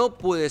que no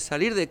puedes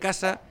salir de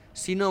casa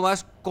si no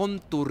vas con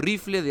tu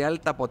rifle de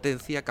alta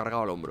potencia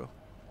cargado al hombro.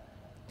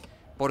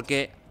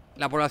 Porque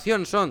la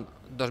población son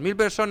 2.000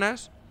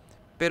 personas,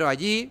 pero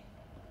allí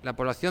la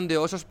población de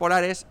osos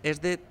polares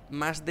es de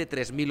más de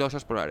 3.000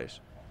 osos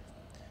polares.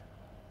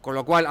 Con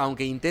lo cual,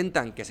 aunque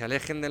intentan que se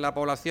alejen de la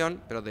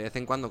población, pero de vez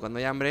en cuando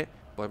hay hambre,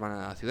 pues van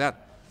a la ciudad.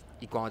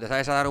 Y cuando te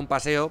sales a dar un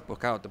paseo, pues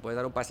claro, te puedes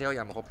dar un paseo y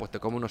a lo mejor pues te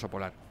come un oso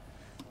polar.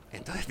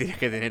 Entonces tienes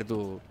que tener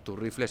tu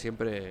rifle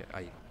siempre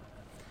ahí.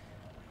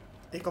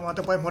 Y como no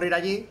te puedes morir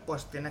allí,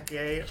 pues tienes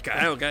que ir...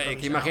 Claro, que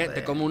imagínate,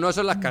 te come un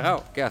oso, lo has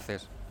cagado. ¿Qué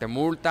haces? Te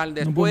multan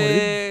No puedo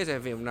después,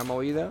 en fin, una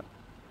movida.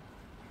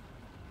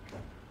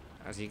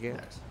 Así que...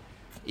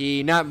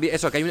 Y nada,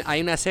 eso, que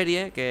hay una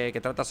serie que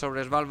trata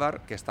sobre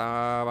Svalbard, que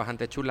está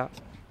bastante chula,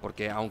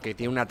 porque aunque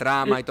tiene una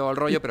trama y todo el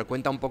rollo, pero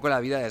cuenta un poco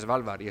la vida de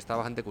Svalbard y está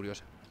bastante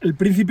curiosa. El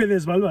príncipe de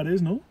Svalbard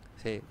es, ¿no?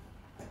 Sí.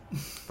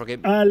 Porque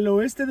Al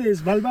oeste de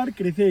Svalbard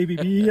crecía y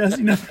vivía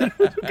sin hacer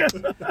mucho caso.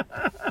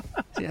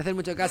 sin hacer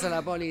mucho caso a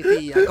la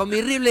policía. Con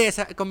mi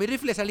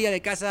rifle salía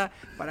de casa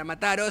para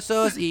matar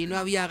osos y no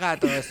había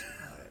gatos.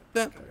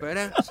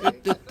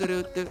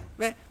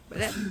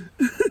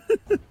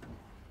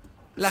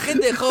 La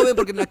gente joven,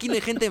 porque aquí no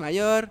hay gente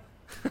mayor.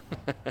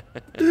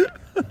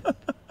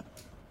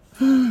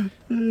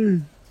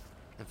 En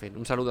fin,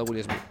 un saludo a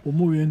Will Smith. Pues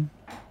muy bien.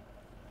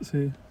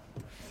 Sí.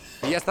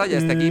 Y ya está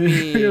aquí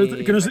mi...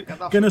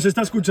 que nos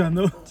está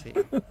escuchando. Sí.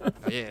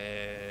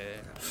 Oye,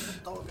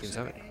 quién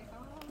sabe.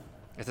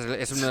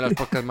 Este es uno de los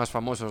podcasts más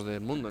famosos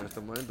del mundo en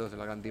estos momentos, de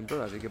la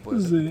Cantimplora, así que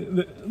puede ser. Sí,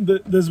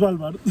 de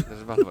Svalbard. De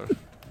Svalbard.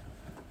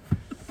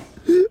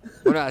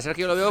 Bueno, a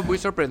Sergio lo veo muy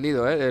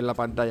sorprendido, en la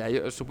pantalla.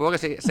 Yo supongo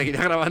que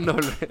seguirá grabando.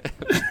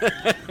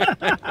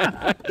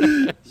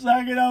 Se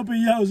ha quedado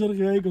pillado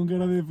Sergio ahí con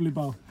cara de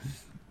flipado.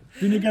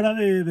 Tiene cara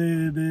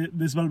de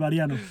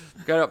svalbariano.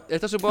 Claro,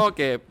 esto supongo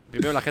que,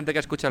 primero, la gente que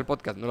escucha el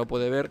podcast no lo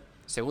puede ver.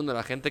 Segundo,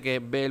 la gente que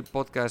ve el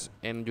podcast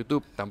en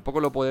YouTube tampoco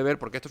lo puede ver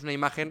porque esto es una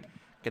imagen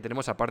que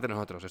tenemos aparte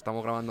nosotros.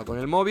 Estamos grabando con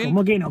el móvil.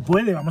 ¿Cómo que no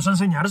puede? Vamos a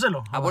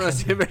enseñárselo. Ah, bueno,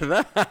 sí, es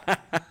verdad.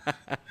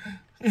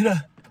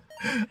 Mira.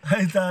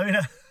 Ahí está,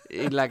 mira.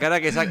 Y la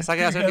cara que se ha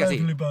quedado Sergio así.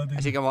 Flipado, tío.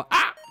 Así como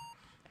 ¡ah!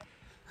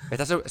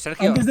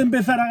 Sergio. Antes de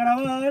empezar a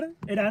grabar,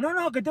 era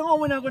no, que tengo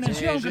buena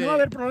conexión, Sí, que sí. no va a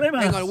haber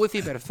problemas. Tengo el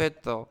wifi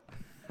perfecto.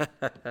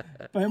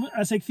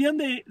 La sección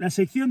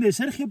de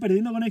Sergio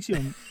perdiendo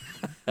conexión.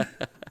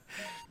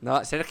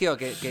 No, Sergio,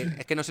 que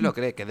es que no se lo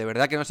cree, que de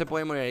verdad que no se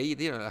puede morir ahí,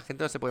 tío. La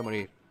gente no se puede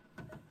morir.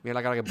 Mira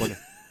la cara que pone.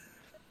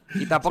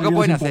 Y tampoco Se ha quedado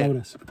pueden sin hacer.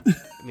 palabras.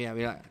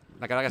 Mira,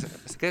 la cara que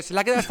es que se le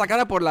ha quedado esta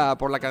cara por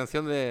la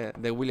canción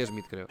de Will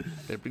Smith, creo.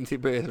 Del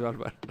príncipe de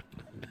Svalbard.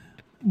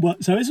 Buah,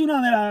 ¿sabes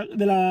una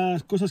de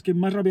las cosas que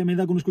más rabia me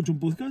da cuando escucho un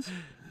podcast?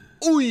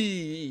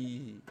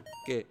 ¡Uy!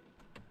 ¿Qué?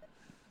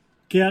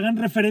 Que hagan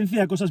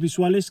referencia a cosas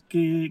visuales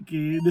que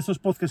de estos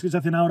podcasts que se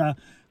hacen ahora,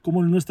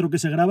 como el nuestro que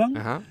se graban,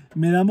 Ajá.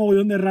 me da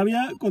mogollón de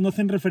rabia cuando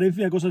hacen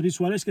referencia a cosas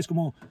visuales que es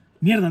como,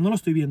 mierda, no lo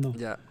estoy viendo.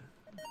 Ya.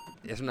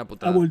 Es una Ha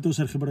putada. vuelto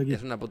Sergio por aquí.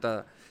 Es una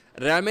putada.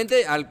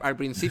 Realmente, al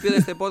principio de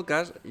este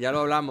podcast, ya lo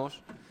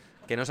hablamos,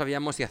 que no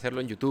sabíamos si hacerlo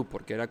en YouTube,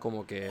 porque era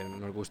como que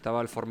nos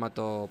gustaba el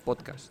formato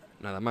podcast.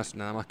 Nada más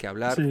que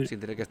hablar, Sí. sin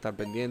tener que estar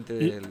pendiente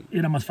Y del...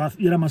 era más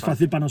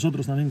fácil para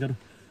nosotros también, claro.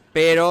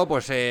 Pero,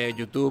 pues,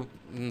 YouTube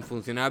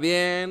funciona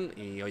bien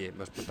y, oye,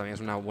 pues también es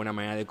una buena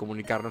manera de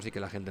comunicarnos y que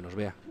la gente nos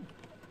vea.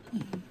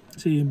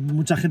 Sí,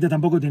 mucha gente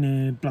tampoco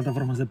tiene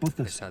plataformas de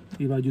podcast. Exacto.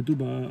 Y va a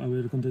YouTube a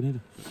ver contenido.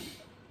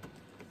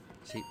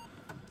 Sí.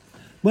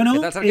 Bueno, ¿Qué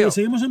tal, Sergio?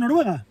 seguimos en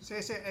Noruega. Sí,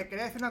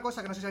 quería decir una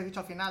cosa que no sé si habéis dicho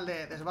al final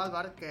de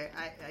Svalbard, que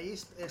ahí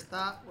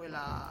está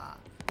la...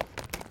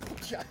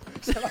 Ya,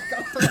 se me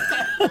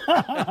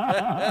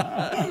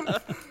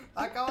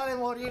acaba de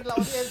morir la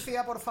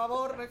audiencia, por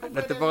favor,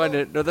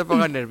 No te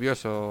pongas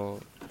nervioso.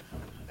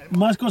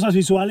 Más cosas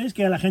visuales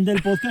que a la gente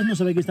del podcast no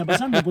sabe qué está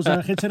pasando. Pues a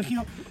la gente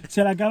Sergio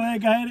se le acaba de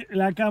caer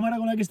la cámara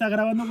con la que está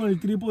grabando con el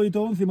trípode y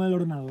todo encima del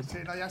ordenador. Sí,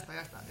 no, ya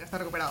está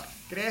recuperado.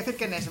 Quería decir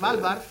que en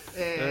Svalbard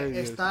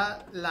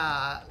está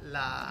la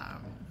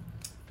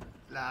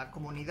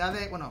comunidad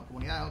de... Bueno,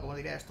 comunidad, ¿cómo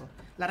diría esto?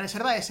 La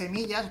reserva de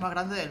semillas más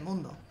grande del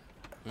mundo.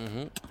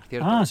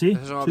 Cierto. Ah, sí.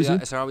 Eso Sí.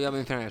 se me olvidó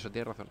mencionar eso,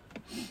 tienes razón.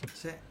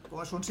 Sí,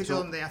 como es un sitio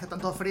donde hace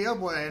tanto frío,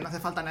 pues no hace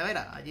falta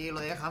nevera. Allí lo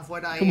dejan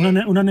fuera Como y...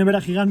 una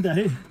nevera gigante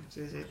ahí.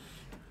 Sí.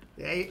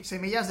 Y hay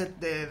semillas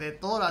de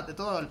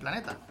todo el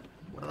planeta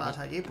guardadas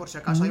allí, por si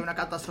acaso hay una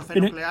catástrofe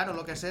nuclear o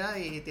lo que sea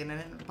y tienen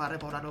para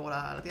repoblar luego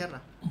la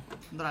Tierra.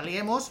 Cuando la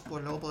liemos,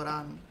 pues luego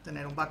podrán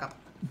tener un backup.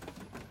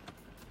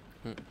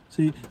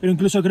 Sí, pero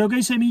incluso creo que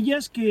hay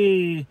semillas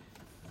que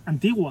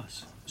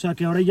antiguas. O sea,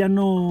 que ahora ya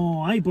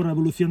no hay por la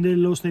evolución de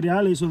los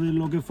cereales o de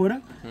lo que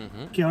fuera,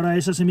 que ahora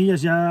esas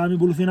semillas ya han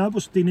evolucionado,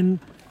 pues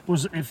tienen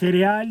pues el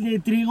cereal de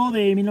trigo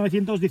de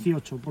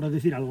 1918, por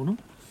decir algo, ¿no?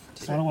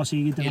 Sí. O algo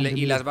así.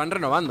 Y las van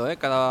renovando, ¿eh?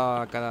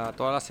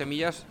 Todas las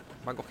semillas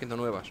van cogiendo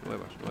nuevas.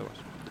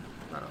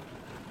 Claro.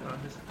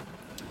 Sí.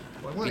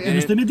 Pues muy Y bien. Me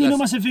estoy metiendo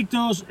más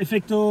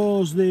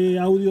efectos de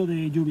audio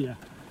de lluvia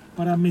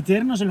para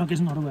meternos en lo que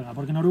es Noruega,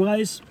 porque Noruega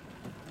es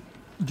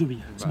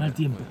lluvia, es mal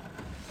tiempo.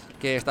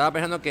 Que estaba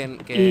pensando que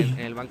en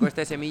el banco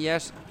este de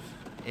semillas,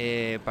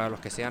 para los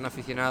que sean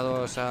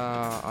aficionados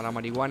a la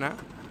marihuana,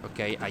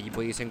 porque allí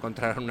podéis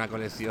encontrar una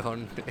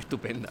colección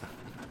estupenda.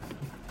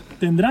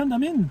 ¿Tendrán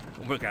también?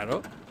 Hombre,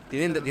 claro.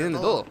 Tienen de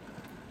todo.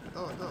 De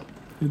todo.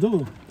 ¿De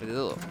todo? De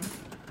todo.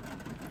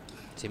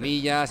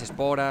 Semillas,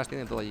 esporas,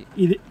 tienen todo allí.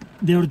 ¿Y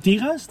de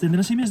ortigas?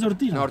 ¿Tendrán semillas de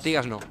ortigas? No,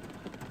 ortigas no.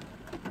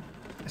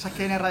 Esas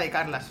quieren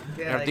errarlas.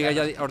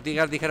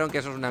 Ortigas dijeron que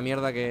eso es una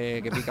mierda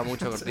que pica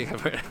mucho.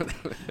 Ortigas.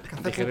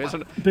 Dijeron eso.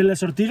 Pero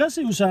las ortigas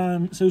se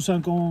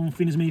usan con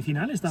fines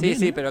medicinales también.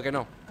 Sí, ¿no? pero que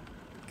no.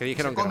 Que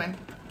dijeron Se que comen. no.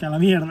 Que a la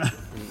mierda.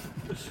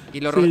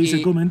 Y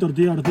se comen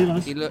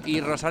ortigas. Y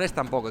rosales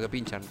tampoco, que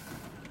pinchan.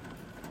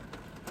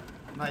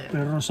 Vaya.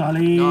 Pero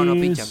rosales... No,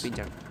 pinchan.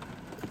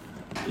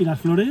 ¿Y las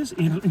flores?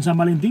 ¿Y en San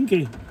Valentín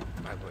qué?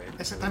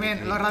 Ese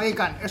también lo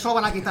erradican. Eso lo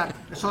van a quitar.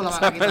 Eso lo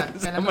van a quitar.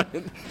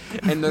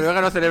 En Noruega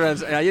no celebran.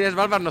 Allí en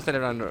Svalbard no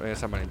celebran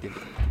San Valentín.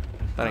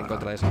 Están en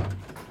contra de eso.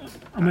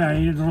 Hombre,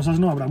 ahí rosas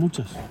no habrá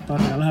muchas.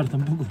 Para regalar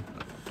tampoco.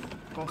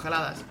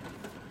 Congeladas.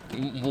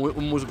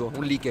 Un musgo,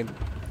 un líquen.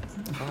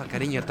 Oh,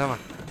 cariño, toma.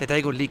 Te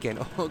traigo un líquen.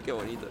 Oh, qué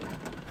bonito.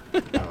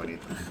 Qué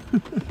bonito.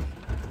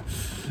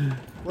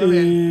 Muy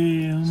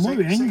bien. Muy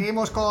bien.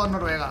 Seguimos con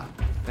Noruega.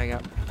 Venga.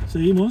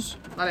 Seguimos.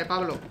 Vale,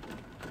 Pablo.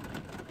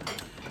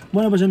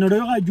 Bueno, pues en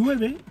Noruega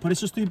llueve, por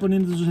eso estoy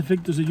poniendo esos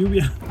efectos de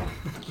lluvia.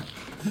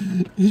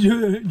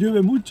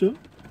 llueve mucho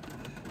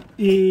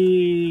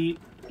y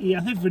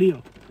hace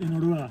frío en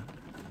Noruega.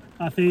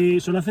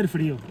 Suele hacer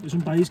frío. Es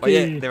un país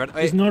que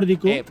es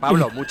nórdico.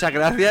 Pablo, muchas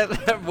gracias.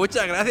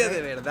 Muchas gracias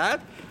de verdad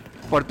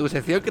por tu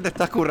sección que te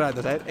estás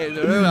currando, ¿sabes? En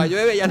Noruega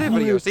llueve y hace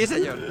frío. Sí,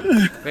 señor.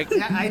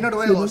 Hay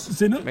noruegos.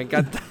 Me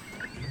encanta.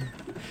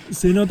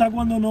 Se nota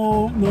cuando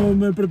no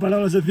me he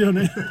preparado la sección,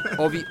 ¿eh?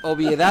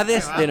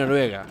 Obviedades de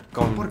Noruega,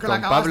 con Porque lo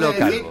acabas Pablo de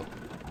decir, Calvo.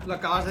 Lo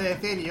acabas de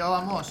decir y yo,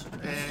 vamos,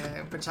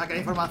 pensaba que era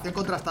información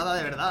contrastada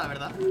de verdad, la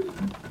verdad.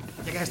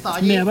 Ya que he estado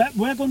allí. Mira,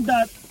 voy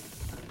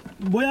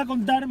a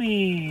contar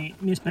mi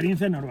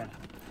experiencia en Noruega.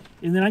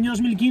 En el año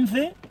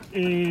 2015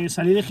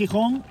 salí de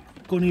Gijón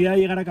con idea de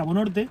llegar a Cabo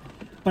Norte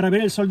para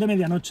ver el sol de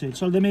medianoche. El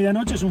sol de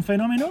medianoche es un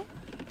fenómeno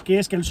que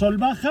es que el sol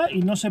baja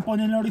y no se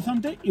pone en el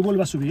horizonte y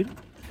vuelve a subir.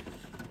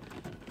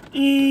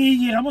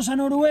 Y llegamos a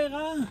Noruega.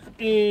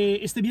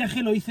 Este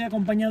viaje lo hice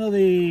acompañado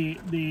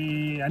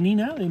de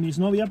Anina, de mi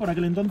exnovia por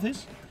aquel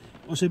entonces.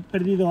 Os he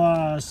perdido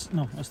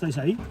no, estáis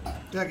ahí.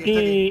 Estoy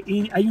aquí.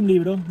 Y hay un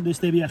libro de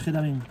este viaje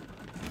también.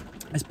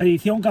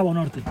 Expedición Cabo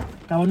Norte.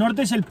 Cabo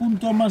Norte es el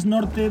punto más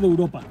norte de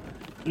Europa.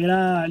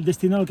 Era el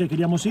destino al que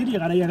queríamos ir,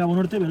 llegar ahí a Cabo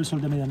Norte y ver el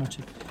sol de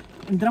medianoche.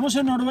 Entramos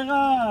en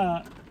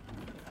Noruega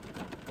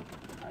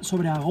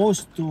sobre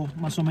agosto,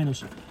 más o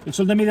menos. El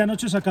sol de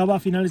medianoche se acaba a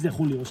finales de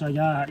julio, o sea,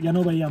 ya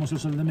no veíamos el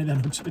sol de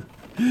medianoche,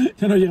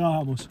 ya no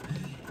llegábamos.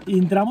 Y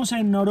entramos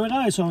en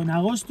Noruega, eso, en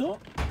agosto,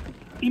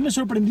 y me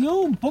sorprendió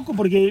un poco,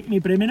 porque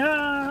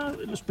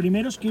los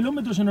primeros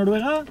kilómetros en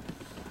Noruega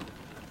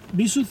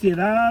vi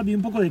suciedad, vi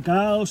un poco de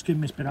caos, que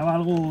me esperaba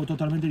algo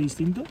totalmente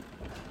distinto.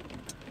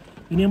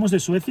 Veníamos de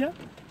Suecia,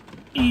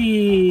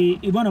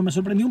 y bueno, me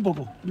sorprendió un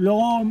poco.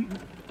 Luego,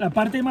 la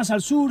parte más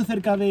al sur,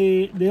 cerca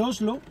de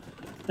Oslo,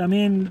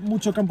 también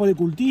mucho campo de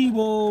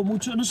cultivo,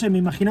 mucho, no sé, me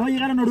imaginaba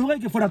llegar a Noruega y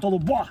que fuera todo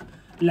 ¡buah!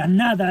 La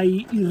nada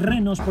y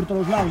renos por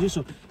todos lados y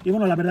eso. Y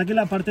bueno, la verdad que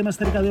la parte más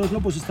cerca de Oslo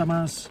pues está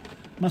más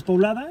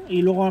poblada,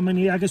 y luego a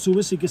medida que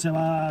subes sí que se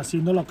va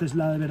siendo lo que es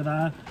la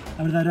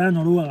verdadera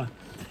Noruega.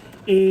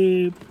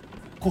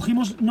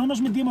 No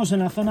nos metimos en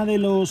la zona de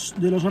los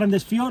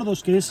grandes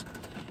fiordos, que es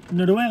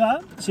Noruega.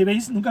 Si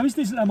veis, ¿nunca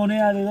visteis la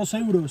moneda de 2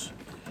 euros?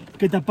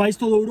 Que tapáis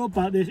toda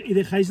Europa y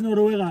dejáis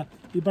Noruega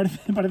y parece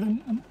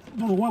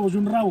unos huevos y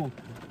un rabo.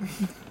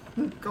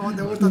 ¿Cómo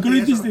te gusta? ¿Nunca lo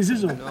hicisteis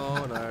eso?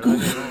 No, la verdad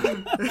que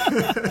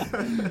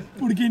no.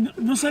 Porque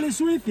no sale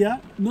Suecia,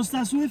 no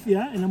está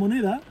Suecia en la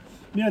moneda.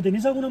 Mira,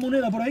 ¿tenéis alguna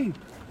moneda por ahí?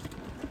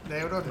 De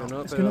euros no.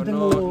 No, Es que pero no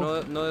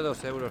tengo- no de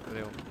 2 euros,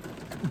 creo.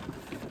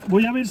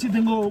 Voy a ver si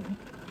tengo...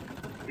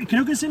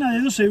 Creo que es en la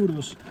de 2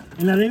 euros.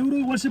 En la de euro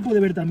igual se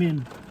puede ver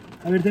también.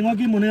 A ver, tengo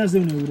aquí monedas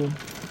de 1 euro.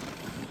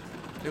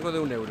 Tengo de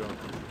 1 euro.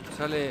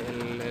 Sale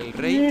el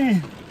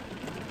rey.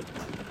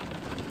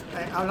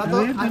 Hablando, A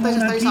ver, tengo antes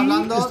una estáis aquí,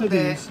 hablando ¿esto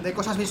qué es? de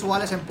cosas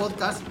visuales en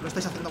podcast. Lo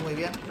estáis haciendo muy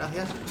bien,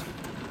 gracias.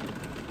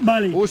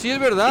 Vale. Sí, es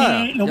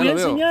verdad. Lo Ya voy a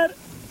veo. enseñar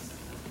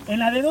en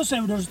la de 2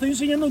 euros. Estoy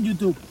enseñando en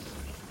YouTube.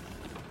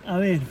 A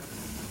ver.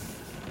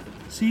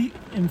 Si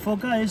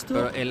enfoca esto.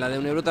 Pero en la de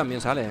 1 euro también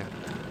sale.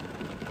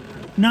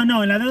 No,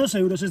 en la de 2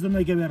 euros es donde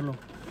hay que verlo.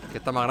 ¿Que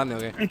está más grande o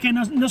qué? Es que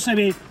no se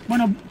ve.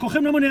 Bueno, coge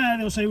una moneda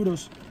de 2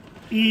 euros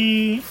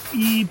y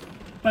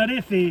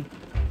parece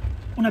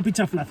una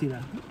picha flácida.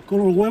 Con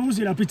los huevos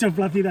y la picha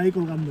flácida ahí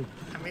colgando.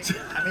 A mí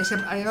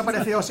me ha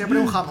parecido siempre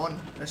un jamón.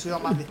 He sido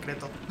más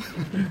discreto.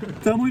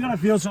 Está muy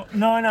gracioso.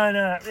 No.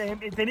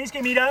 Tenéis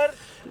que mirar.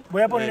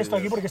 Voy a poner esto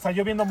aquí porque está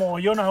lloviendo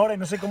mogollón ahora y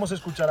no sé cómo se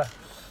escuchará.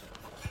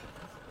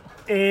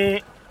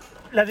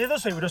 La de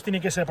 2 euros tiene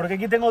que ser, porque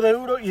aquí tengo de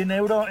euro y en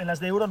las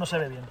de euro no se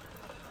ve bien.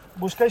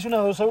 Buscáis una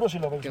de 2 euros y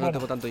lo veis. Que no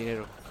tengo tanto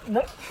dinero.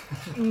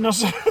 No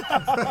sé.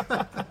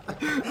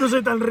 No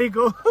soy tan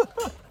rico.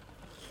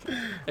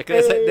 Es que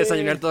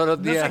desayunar todos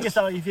los días. No sé qué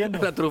estaba diciendo.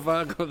 La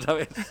trufa,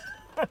 ¿sabes?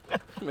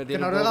 Me Que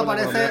tiene un Noruega poco con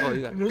la parece-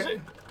 comida jodida. No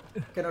sé.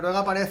 Que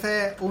Noruega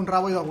parece un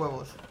rabo y 2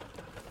 huevos.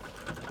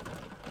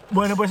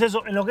 Bueno, pues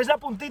eso, en lo que es la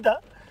puntita,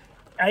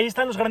 ahí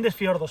están los grandes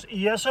fiordos.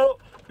 Y eso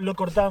lo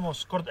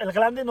cortamos. El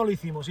grande no lo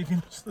hicimos.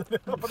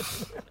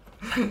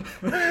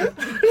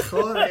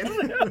 Joder.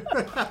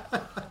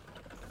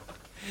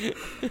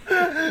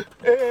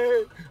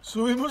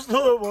 Subimos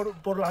todo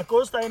por la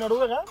costa de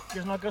Noruega, que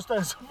es una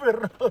costa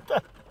súper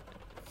rota.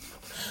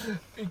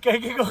 Y que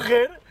hay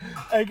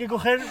que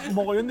coger un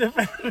mogollón de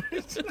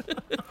ferries.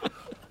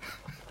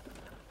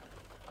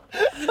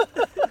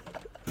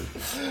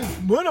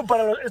 Bueno,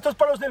 esto es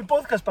para los del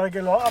podcast, para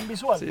que lo hagan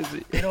visual. Sí.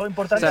 Pero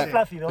importante es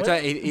Plácido, o sea,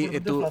 ¿eh? y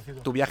Importante es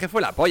Plácido. tu viaje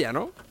fue la polla,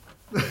 ¿no?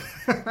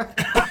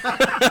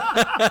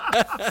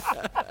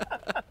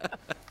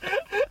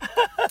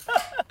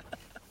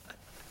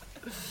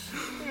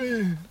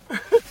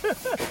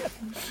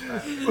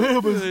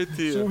 Bueno, pues Ay,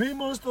 tío.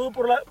 subimos todo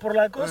por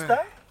la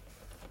costa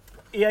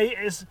y ahí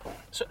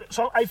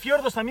hay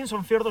fiordos también,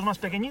 son fiordos más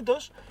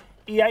pequeñitos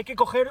y hay que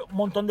coger un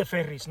montón de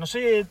ferries. No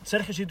sé,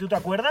 Sergio, si tú te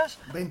acuerdas,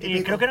 20 y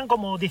pico. creo que eran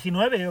como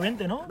 19 o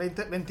 20, ¿no?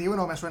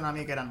 21 me suena a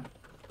mí que eran.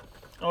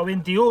 O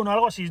 21,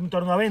 algo así, en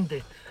torno a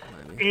 20.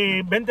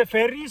 20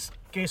 ferries,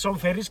 que son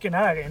ferries que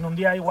nada, que en un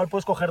día igual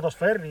puedes coger 2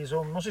 ferries,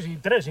 o no sé si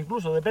 3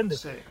 incluso, depende.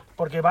 Sí.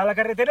 Porque va a la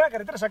carretera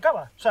se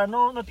acaba. O sea,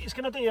 es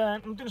que no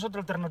tienes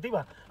otra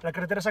alternativa. La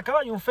carretera se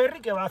acaba y un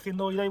ferry que va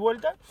haciendo ida y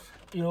vuelta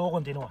y luego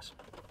continúas.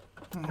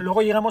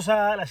 Luego llegamos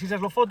a las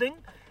Islas Lofoten,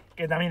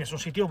 que también es un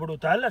sitio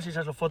brutal. Las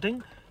Islas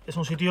Lofoten es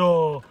un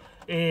sitio...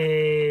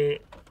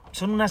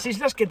 son unas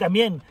islas que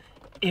también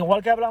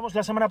igual que hablamos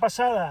la semana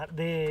pasada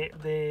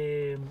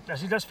de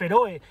las Islas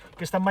Feroe,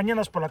 que están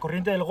bañadas por la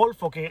corriente del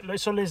Golfo, que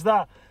eso les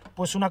da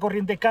pues una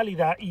corriente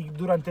cálida y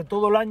durante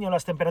todo el año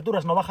las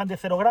temperaturas no bajan de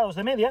 0 grados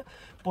de media,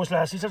 pues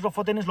las Islas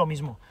Lofoten es lo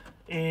mismo.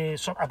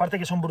 Aparte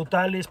que son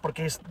brutales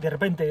porque es de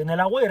repente en el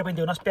agua y de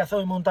repente unas pedazos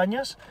de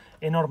montañas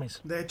enormes.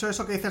 De hecho,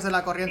 eso que dices de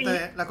la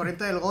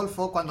corriente del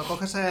Golfo, cuando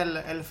coges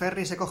el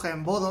ferry se coge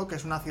en Bodo, que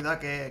es una ciudad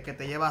que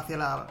te lleva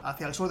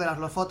hacia el sur de las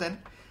Lofoten.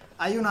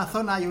 Hay una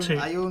zona, hay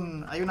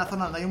una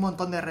zona donde hay un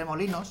montón de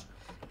remolinos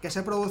que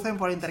se producen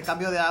por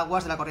intercambio de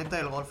aguas de la corriente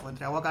del Golfo,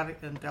 entre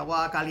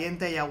agua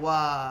caliente y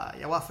agua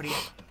fría.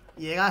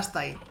 Y llega hasta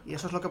ahí. Y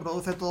eso es lo que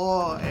produce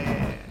todo.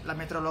 La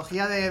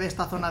meteorología de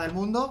esta zona del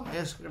mundo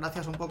es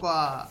gracias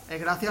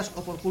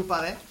o por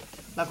culpa de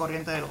la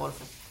corriente del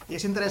Golfo. Y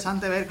es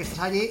interesante ver que estás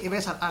allí y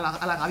ves a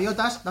las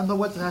gaviotas dando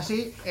vueltas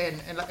así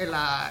en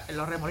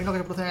los remolinos que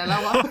se producen en el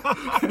agua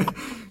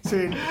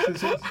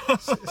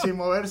sin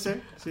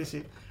moverse.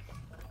 Sí,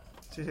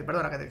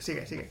 perdona,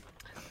 sigue. Sí,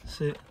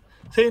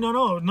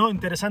 no,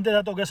 interesante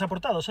dato que has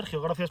aportado,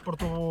 Sergio. Gracias por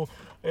tu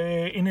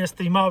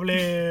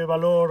inestimable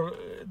valor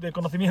de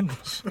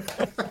conocimientos.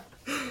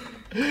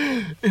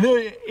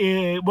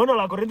 Bueno,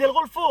 la corriente del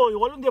Golfo,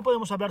 igual un día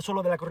podemos hablar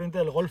solo de la corriente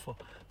del Golfo,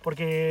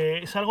 porque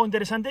es algo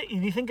interesante y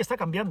dicen que está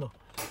cambiando.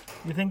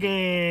 Dicen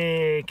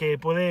que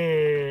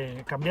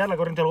puede cambiar la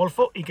corriente del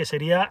Golfo y que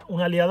sería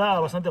una aliada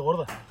bastante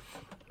gorda.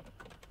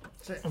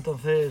 Sí.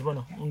 Entonces,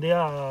 bueno, un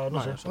día,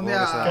 no sé. Un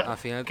día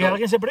Que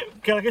alguien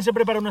se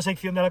prepare una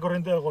sección de la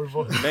corriente del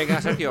Golfo.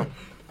 Venga, Sergio.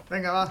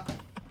 Venga, va.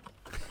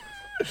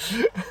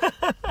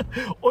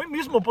 Hoy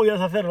mismo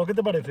podías hacerlo, ¿qué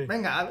te parece?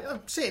 Venga,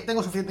 sí,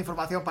 tengo suficiente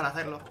información para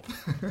hacerlo.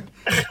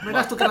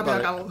 Verás tú qué rápido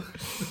acabo.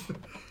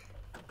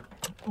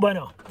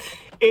 Bueno.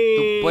 Tú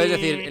puedes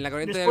decir, en la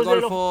corriente del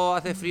Golfo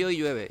hace frío y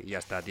llueve. Y ya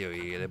está, tío,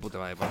 y de puta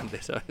madre por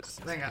antes, ¿sabes?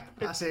 Venga,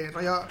 así,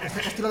 rollo,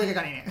 estilo de que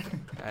canine.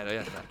 Claro,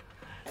 ya está.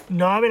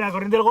 No, a ver, la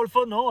corriente del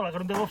Golfo no, la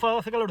corriente del Golfo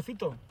hace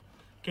calorcito.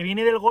 Que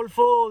viene del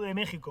Golfo de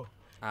México.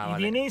 Y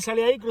viene y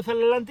sale ahí, cruza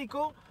el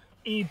Atlántico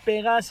y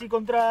pega así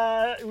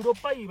contra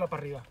Europa y va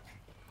para arriba.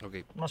 Ok.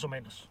 Más o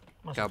menos.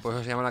 Claro, por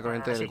eso se llama la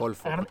corriente del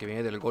Golfo, porque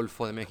viene del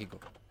Golfo de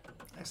México.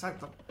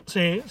 Exacto.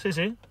 Sí.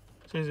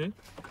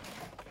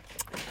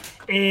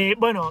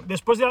 Bueno,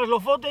 después de las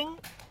Lofoten,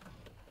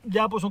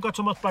 ya pues un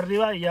cacho más para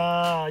arriba y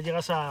ya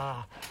llegas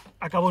a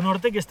Cabo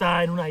Norte, que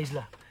está en una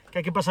isla. Que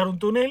hay que pasar un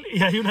túnel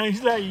y hay una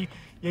isla y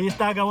ahí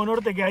está Cabo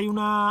Norte, que hay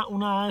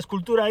una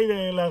escultura ahí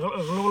del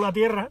globo de la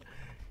Tierra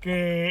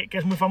que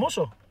es muy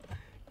famoso.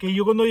 Que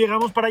yo cuando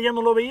llegamos para allá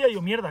no lo veía,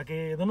 yo mierda,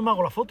 que ¿dónde me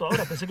hago la foto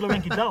ahora? Pensé que lo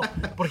habían quitado.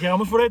 Porque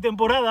llegamos fuera de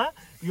temporada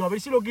y yo a ver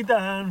si lo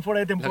quitan fuera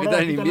de temporada. Lo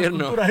quitan en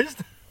invierno. La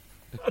esta.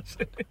 No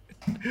sé.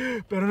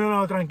 Pero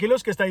no,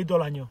 tranquilos que está ahí todo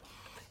el año.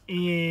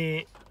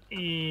 Y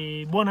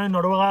bueno, en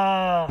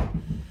Noruega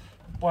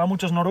pues hay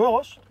muchos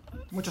noruegos.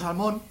 Mucho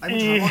salmón, hay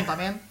mucho salmón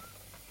también.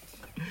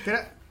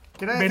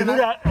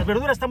 ¿Las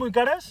verduras están muy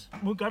caras?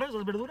 ¿Muy caras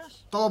las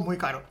verduras? Todo muy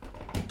caro.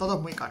 ¿Todo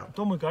muy caro?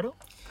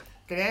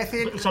 Quería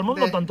decir... El salmón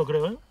no tanto,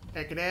 creo, ¿eh?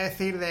 Quería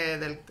decir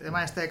del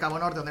tema de Cabo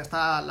Norte, donde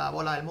está la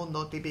bola del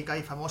mundo, típica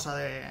y famosa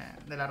de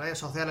las redes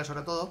sociales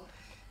sobre todo,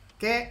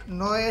 que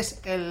no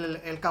es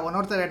el Cabo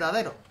Norte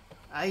verdadero.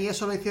 Ahí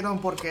eso lo hicieron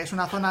porque es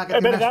una zona que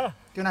tiene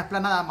una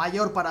explanada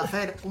mayor para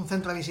hacer un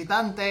centro de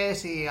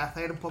visitantes y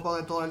hacer un poco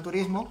de todo el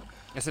turismo.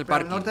 Es el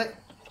parking.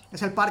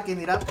 Es el parking,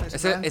 dirá.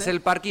 Es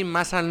el parking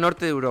más al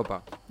norte de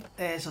Europa.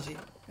 Eso sí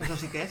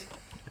que es.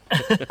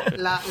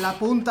 La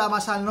punta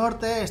más al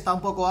norte está un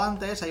poco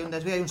antes, hay un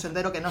desvío, hay un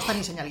sendero que no está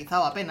ni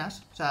señalizado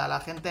apenas. O sea, la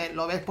gente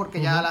lo ves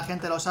porque ya la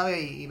gente lo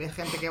sabe y ves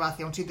gente que va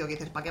hacia un sitio que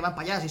dices, ¿para qué van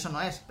para allá si eso no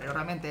es? Pero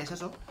realmente es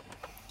eso.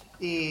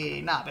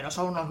 Y nada, pero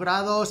son unos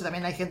grados y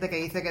también hay gente que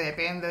dice que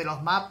depende de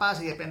los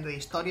mapas y depende de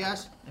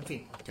historias, en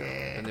fin.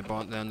 Depende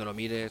de dónde lo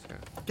mires.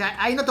 Que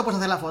ahí no te puedes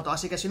hacer la foto,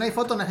 así que si no hay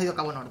foto no has ido a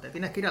Cabo Norte,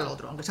 tienes que ir al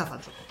otro, aunque sea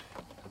falso.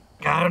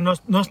 Claro,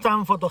 no es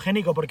tan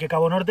fotogénico porque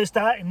Cabo Norte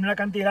está en un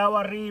acantilado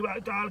arriba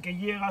y tal, que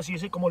llegas y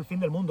es como el fin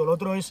del mundo. El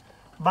otro es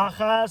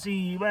bajas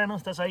y bueno,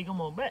 estás ahí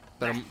como...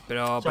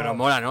 Pero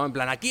mola, ¿no? En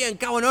plan, aquí en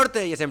Cabo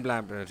Norte y es en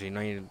plan, pero si no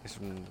hay...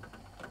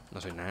 no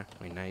soy nada,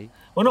 no hay nada ahí.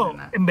 Bueno,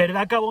 en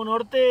verdad Cabo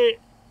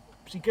Norte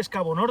sí que es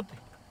Cabo Norte.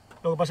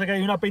 Lo que pasa es que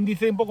hay un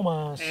apéndice un poco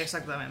más...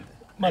 Exactamente.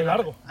 Más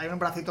largo. Hay un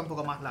bracito un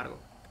poco más largo,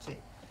 sí.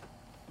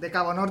 De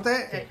Cabo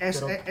Norte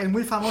es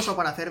muy famoso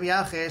para hacer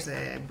viajes,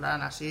 en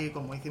plan así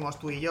como hicimos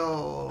tú y yo,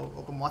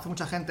 o como hace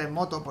mucha gente en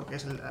moto, porque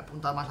es la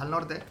punta más al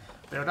norte.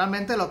 Pero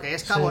realmente lo que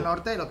es Cabo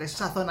Norte, lo que es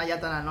esa zona ya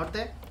tan al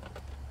norte,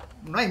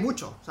 no hay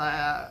mucho. O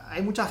sea,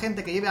 hay mucha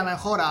gente que lleve a lo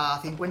mejor a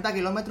 50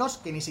 kilómetros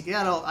que ni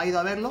siquiera ha ido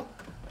a verlo,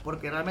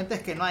 porque realmente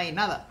es que no hay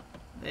nada.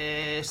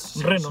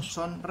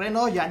 Son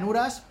renos,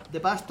 llanuras de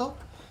pasto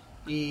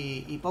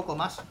y poco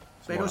más.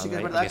 Pero sí que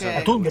es verdad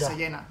que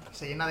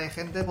se llena de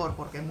gente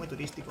porque es muy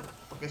turístico.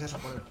 Porque es eso,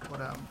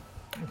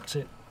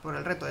 por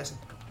el reto ese.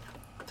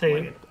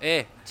 Sí.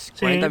 40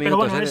 pero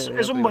minutos, bueno,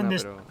 es un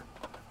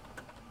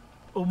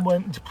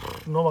buen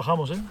no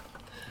bajamos, ¿eh?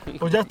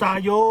 Pues ya está,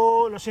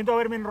 yo lo siento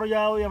haberme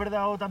enrollado y haber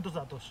dado tantos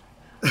datos.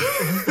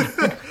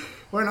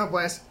 Bueno,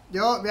 pues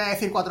yo voy a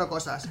decir 4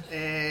 cosas.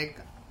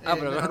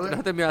 Pero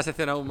no te envío la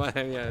sección aún,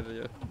 madre mía.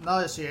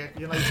 No, sí,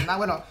 yo no he dicho nada.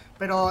 Bueno,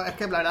 pero es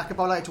que la verdad es que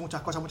Pablo ha dicho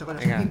muchas cosas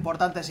Venga.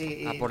 importantes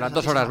y por las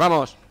 2 horas,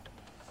 vamos.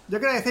 Yo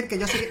quiero decir que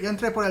yo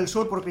entré por el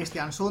sur, por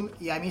Kristiansund,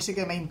 y a mí sí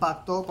que me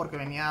impactó, porque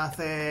venía a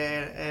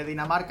hacer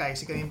Dinamarca y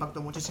sí que me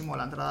impactó muchísimo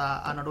la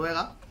entrada a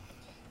Noruega.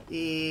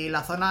 Y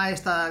la zona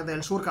esta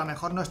del sur, que a lo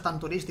mejor no es tan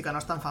turística, no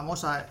es tan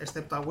famosa,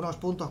 excepto algunos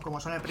puntos como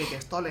son el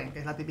Preikestolen, que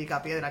es la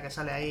típica piedra que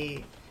sale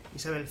ahí y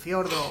se ve el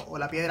fiordo, o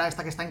la piedra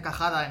esta que está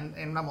encajada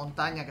en una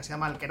montaña que se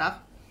llama el Kerag.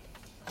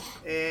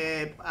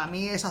 A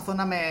mí esa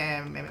zona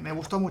me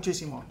gustó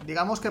muchísimo.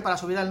 Digamos que para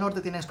subir al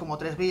norte tienes como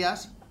 3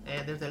 vías,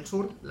 desde el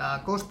sur,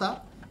 la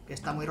costa, que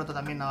está muy rota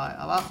también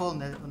abajo,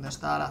 donde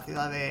está la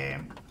ciudad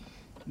de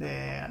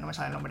no me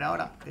sale el nombre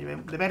ahora,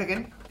 de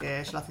Bergen, que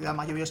es la ciudad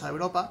más lluviosa de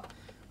Europa.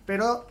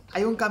 Pero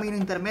hay un camino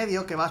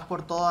intermedio que vas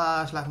por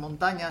todas las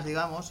montañas,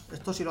 digamos.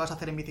 Esto si lo vas a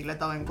hacer en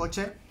bicicleta o en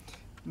coche,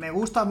 me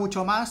gusta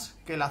mucho más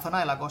que la zona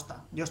de la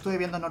costa. Yo estuve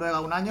viviendo en Noruega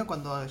un año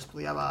cuando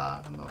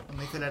estudiaba,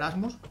 cuando hice el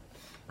Erasmus,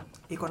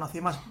 y conocí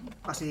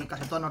casi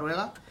toda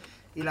Noruega.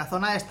 Y la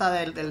zona esta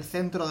del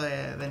centro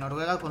de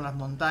Noruega, con las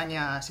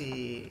montañas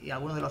y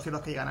algunos de los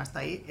cielos que llegan hasta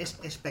ahí, es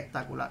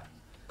espectacular.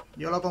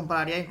 Yo lo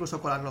compararía incluso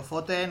con las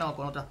Lofoten o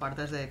con otras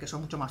partes que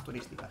son mucho más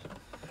turísticas.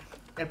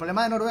 El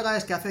problema de Noruega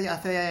es que hace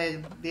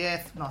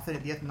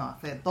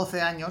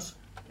 12 años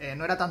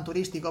no era tan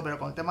turístico, pero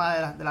con el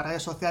tema de las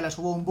redes sociales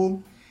hubo un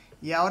boom.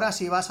 Y ahora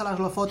si vas a las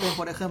Lofoten,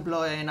 por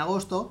ejemplo, en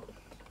agosto,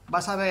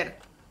 vas a ver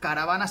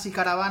caravanas y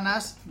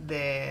caravanas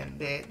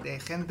de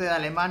gente de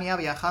Alemania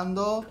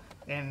viajando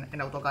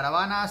en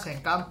autocaravanas,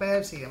 en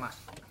campers y demás.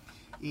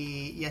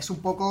 Y es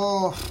un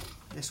poco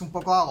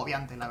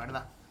agobiante, la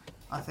verdad.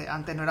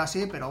 Antes no era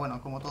así, pero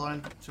bueno, como todo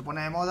se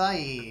pone de moda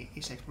y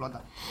se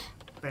explota.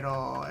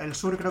 Pero el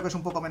sur creo que es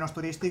un poco menos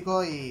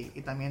turístico y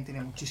también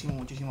tiene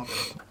muchísimo peligro.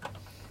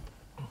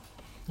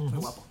 Muy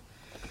guapo.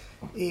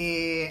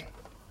 Y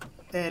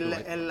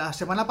la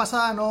semana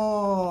pasada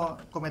no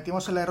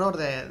cometimos el error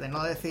de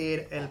no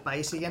decir el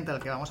país siguiente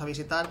al que vamos a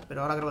visitar,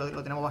 pero ahora creo que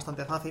lo tenemos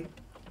bastante fácil.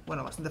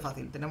 Bueno, bastante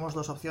fácil. Tenemos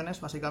 2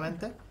 opciones,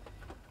 básicamente.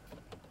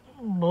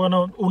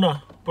 Bueno,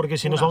 una, porque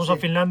si nos vamos a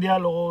Finlandia,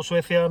 luego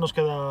Suecia nos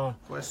queda...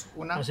 Pues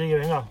una. Así que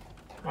venga,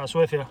 a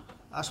Suecia.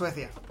 A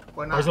Suecia.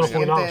 Pues nada,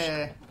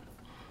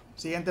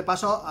 siguiente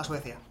paso, a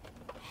Suecia.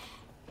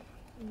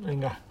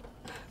 Venga.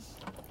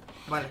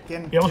 Vale,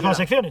 ¿quién? ¿Y vamos con las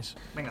secciones?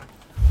 Venga.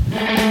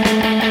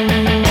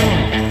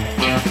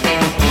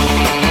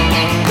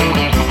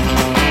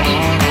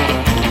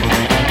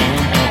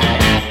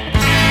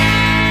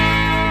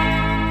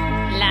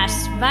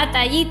 Las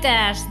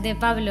batallitas de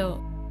Pablo.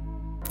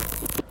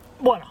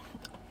 Bueno,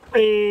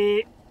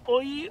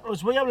 hoy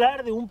os voy a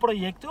hablar de un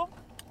proyecto.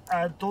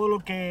 A todo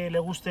lo que le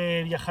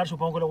guste viajar,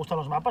 supongo que le gustan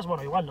los mapas.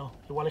 Bueno, igual no.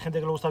 Igual hay gente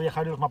que le gusta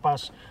viajar y los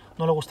mapas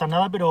no le gustan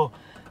nada, pero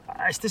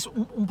este es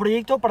un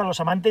proyecto para los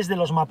amantes de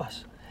los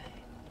mapas.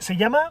 Se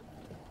llama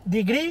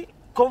Degree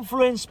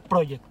Confluence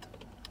Project.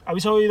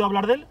 ¿Habéis oído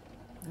hablar de él?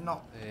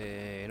 No.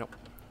 No.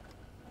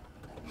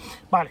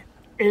 Vale.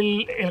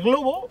 El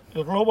globo,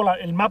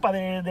 el mapa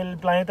del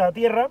planeta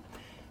Tierra,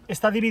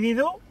 está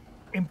dividido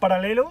en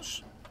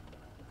paralelos,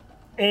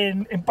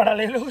 en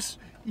paralelos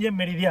y en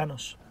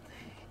meridianos.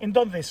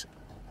 Entonces,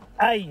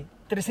 hay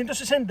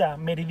 360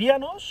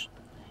 meridianos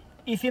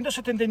y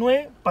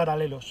 179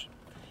 paralelos.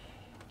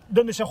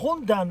 Donde se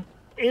juntan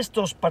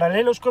estos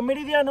paralelos con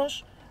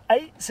meridianos,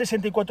 hay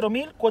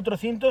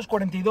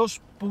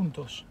 64.442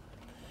 puntos.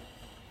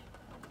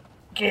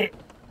 Que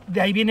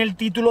de ahí viene el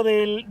título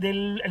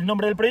el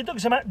nombre del proyecto, que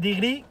se llama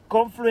Degree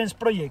Confluence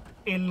Project,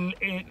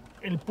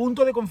 el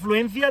punto de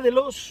confluencia de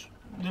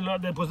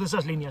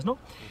esas líneas, ¿no?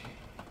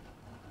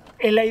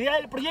 La idea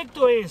del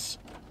proyecto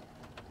es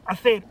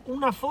hacer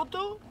una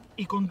foto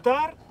y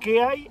contar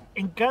qué hay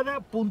en cada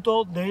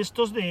punto de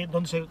estos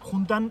donde se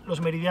juntan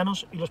los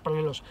meridianos y los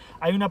paralelos.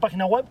 Hay una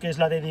página web que es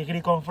la de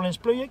Degree Confluence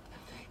Project,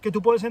 que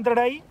tú puedes entrar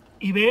ahí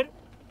y ver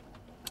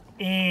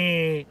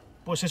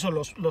pues eso,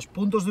 los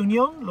puntos de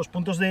unión, los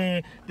puntos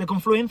de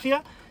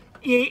confluencia,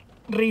 y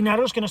rellenar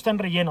los que no están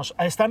rellenos.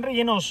 Están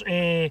rellenos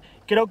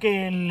creo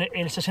que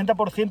el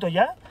 60%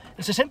 ya,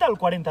 el 60 o el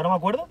 40, no me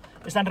acuerdo,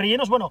 están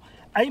rellenos. Bueno,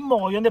 hay un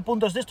mogollón de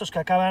puntos de estos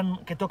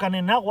que tocan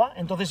en agua,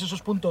 entonces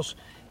esos puntos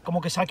como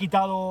que se ha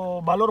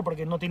quitado valor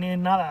porque no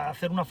tienen nada,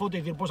 hacer una foto y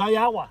decir, pues hay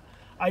agua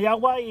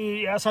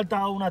y ha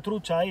saltado una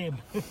trucha ahí,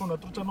 una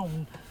trucha no,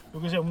 un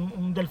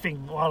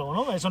delfín o algo,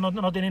 ¿no? Eso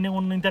no tiene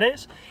ningún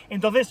interés.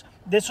 Entonces,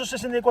 de esos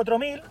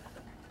 64.000,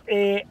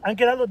 han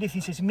quedado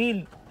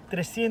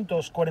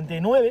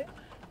 16.349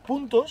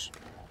 puntos,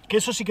 que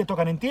eso sí que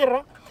tocan en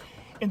tierra.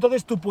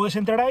 Entonces tú puedes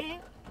entrar ahí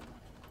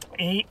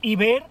y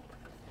ver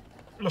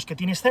los que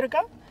tienes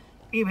cerca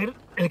y ver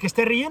el que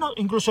esté relleno,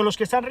 incluso los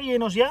que están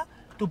rellenos ya,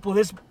 tú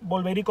puedes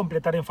volver y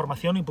completar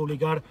información y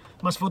publicar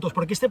más fotos,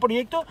 porque este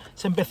proyecto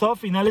se empezó a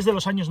finales de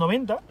los años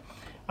 90,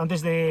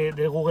 antes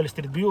de Google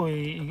Street View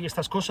y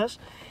estas cosas.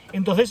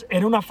 Entonces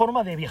era una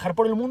forma de viajar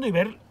por el mundo y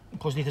ver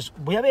pues dices,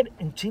 voy a ver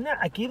en China,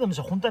 aquí donde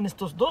se juntan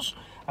estos dos,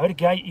 a ver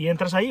qué hay, y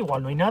entras ahí,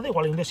 igual no hay nada,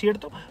 igual hay un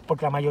desierto,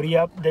 porque la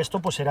mayoría de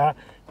esto pues será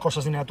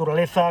cosas de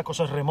naturaleza,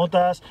 cosas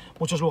remotas,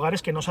 muchos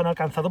lugares que no se han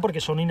alcanzado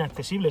porque son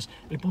inaccesibles.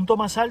 El punto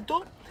más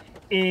alto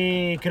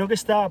creo que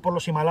está por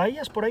los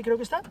Himalayas, por ahí creo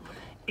que está,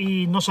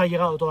 y no se ha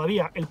llegado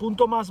todavía. El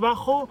punto más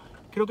bajo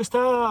creo que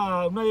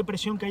está en una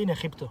depresión que hay en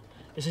Egipto,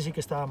 ese sí que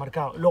está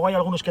marcado. Luego hay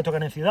algunos que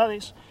tocan en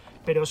ciudades,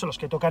 pero eso, los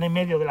que tocan en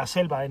medio de la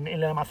selva, en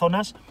el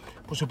Amazonas,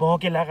 pues supongo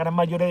que la gran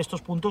mayoría de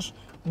estos puntos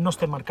no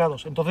estén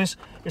marcados. Entonces,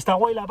 está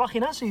guay la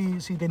página, si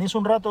tenéis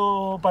un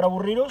rato para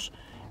aburriros,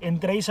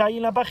 entréis ahí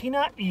en la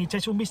página y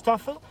echáis un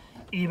vistazo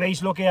y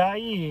veis lo que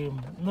hay. Y,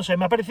 no sé,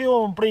 me ha parecido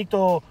un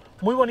proyecto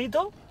muy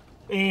bonito,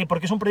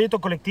 porque es un proyecto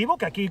colectivo,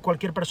 que aquí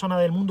cualquier persona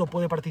del mundo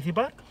puede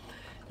participar.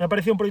 Me ha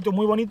parecido un proyecto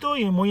muy bonito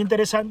y muy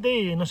interesante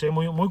y, no sé,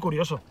 muy, muy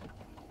curioso.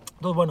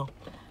 Entonces, bueno,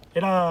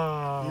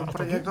 era un hasta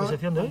proyecto, aquí mi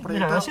sección de hoy. un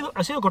proyecto, Mira,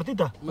 ha sido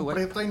cortita. Muy un bueno.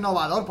 proyecto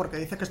innovador, porque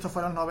dice que esto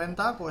fueron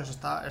 90, pues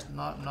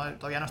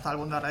todavía no está el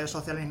mundo de redes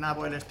sociales ni nada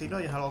por el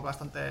estilo, y es algo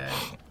bastante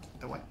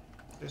bueno.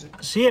 Sí, sí.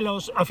 Sí,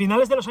 a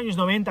finales de los años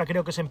 90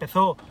 creo que se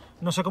empezó,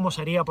 no sé cómo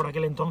sería por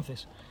aquel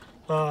entonces,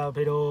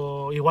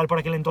 pero igual por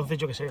aquel entonces,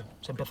 yo qué sé,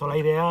 se empezó la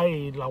idea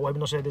y la web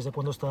no sé desde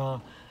cuándo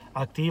está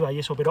activa y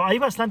eso, pero hay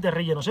bastantes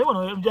rellenos, ¿eh?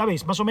 Bueno, ya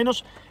veis, más o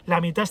menos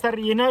la mitad está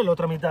rellena y la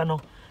otra mitad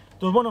no.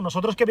 Entonces, bueno,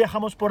 nosotros que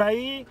viajamos por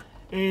ahí,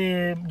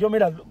 yo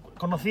mira,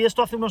 conocí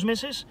esto hace unos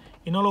meses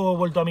y no lo he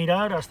vuelto a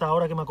mirar hasta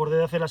ahora que me acordé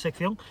de hacer la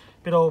sección,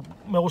 pero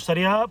me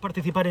gustaría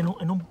participar en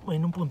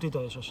un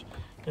puntito de esos.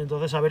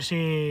 Entonces, a ver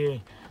si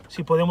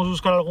podemos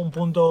buscar algún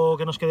punto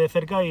que nos quede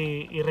cerca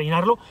y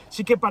rellenarlo.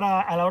 Sí que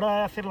a la hora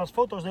de hacer las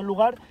fotos del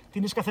lugar,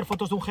 tienes que hacer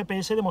fotos de un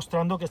GPS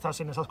demostrando que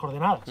estás en esas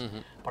coordenadas.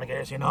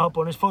 Porque si no,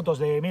 pones fotos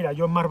de, mira,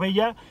 yo en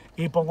Marbella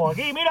y pongo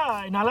aquí,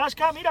 mira, en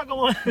Alaska, mira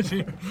cómo es.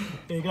 Sí.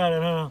 Y claro,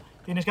 no.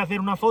 Tienes que hacer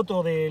una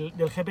foto del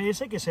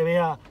GPS que se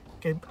vea,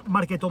 que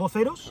marque todo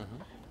ceros,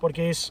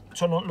 porque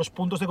son los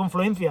puntos de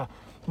confluencia.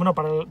 Bueno,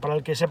 para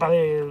el que sepa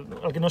el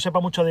que no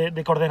sepa mucho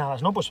de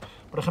coordenadas, ¿no? Pues,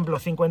 por ejemplo,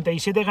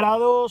 57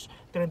 grados,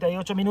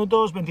 38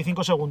 minutos,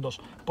 25 segundos.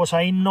 Pues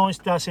ahí no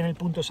estás en el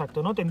punto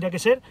exacto, ¿no? Tendría que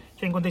ser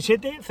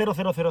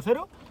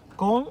 57,0000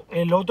 con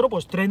el otro,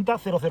 pues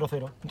 30,000.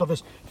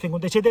 Entonces,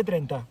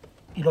 57,30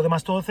 y lo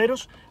demás todo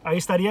ceros, ahí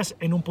estarías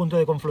en un punto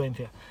de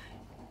confluencia.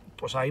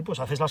 Pues ahí pues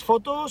haces las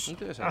fotos,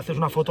 haces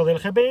una foto del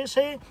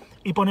GPS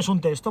y pones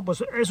un texto.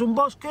 Pues es un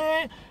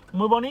bosque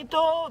muy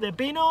bonito, de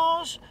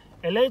pinos,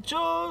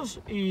 helechos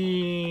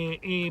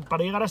y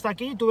para llegar hasta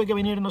aquí tuve que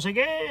venir no sé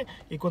qué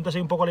y cuentas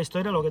ahí un poco la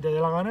historia, lo que te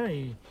dé la gana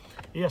y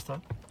ya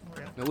está.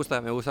 Me gusta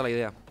la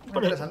idea.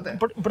 Muy interesante.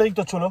 Un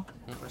proyecto chulo.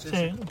 Pues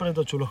Sí, un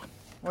proyecto chulo.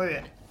 Muy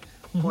bien.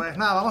 Pues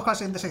nada, vamos con la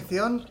siguiente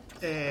sección.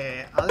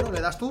 Adro, ¿le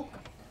das tú?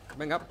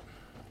 Venga.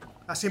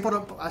 Así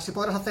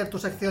podrás hacer tu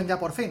sección ya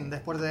por fin,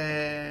 después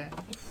de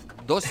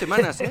 2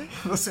 semanas, ¿eh?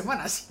 2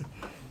 semanas.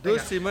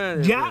 2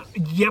 semanas.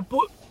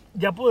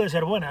 Ya puede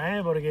ser buena,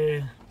 ¿eh?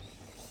 Porque...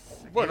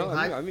 Bueno,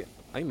 a mí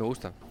me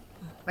gusta.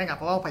 Venga,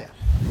 pues vamos para allá.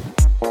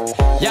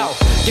 Yo,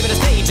 give it a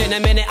stage in a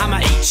minute,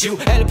 I'ma eat you.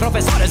 El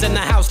profesor is in the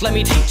house, let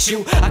me teach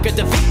you. I could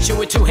defeat you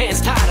with 2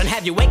 hands tied and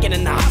have you waking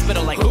in the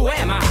hospital like, who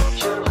am I?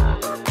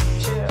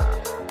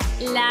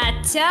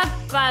 La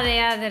chapa de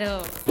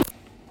Adro.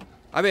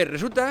 A ver,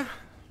 resulta,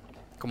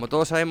 como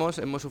todos sabemos,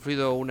 hemos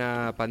sufrido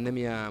una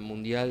pandemia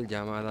mundial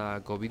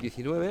llamada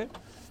COVID-19,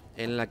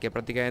 en la que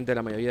prácticamente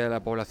la mayoría de la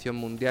población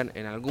mundial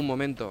en algún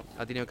momento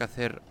ha tenido que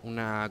hacer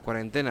una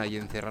cuarentena y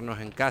encerrarnos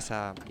en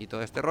casa y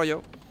todo este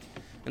rollo.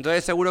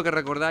 Entonces seguro que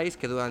recordáis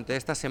que durante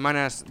estas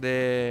semanas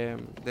de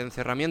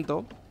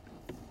encerramiento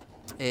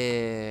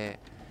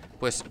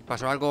pues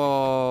pasó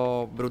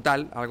algo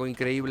brutal, algo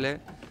increíble,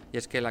 y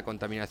es que la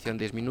contaminación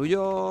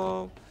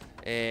disminuyó,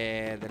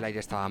 el aire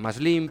estaba más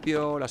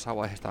limpio, las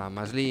aguas estaban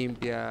más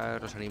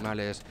limpias, los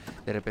animales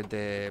de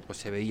repente pues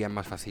se veían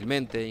más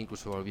fácilmente,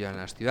 incluso volvían a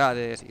las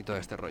ciudades y todo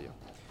este rollo.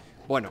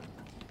 Bueno,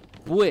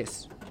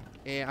 pues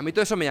a mí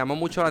todo eso me llamó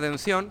mucho la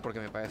atención porque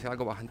me parece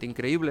algo bastante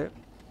increíble.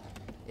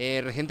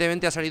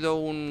 Recientemente ha salido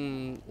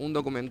un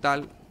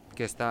documental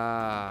que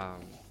está,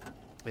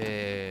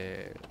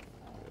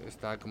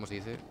 ¿cómo se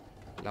dice?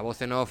 La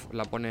voz en off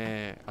la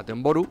pone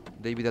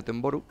David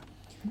Attenborough,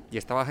 y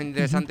está bastante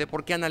interesante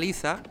porque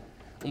analiza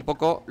un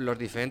poco los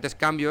diferentes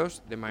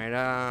cambios de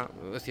manera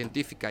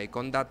científica y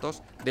con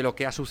datos de lo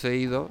que ha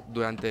sucedido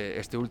durante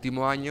este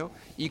último año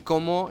y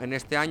cómo en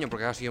este año,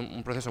 porque ha sido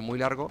un proceso muy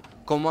largo,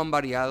 cómo han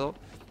variado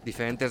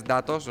diferentes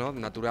datos, ¿no?,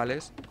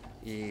 naturales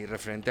y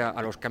referente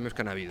a los cambios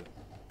que han habido.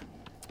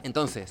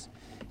 Entonces,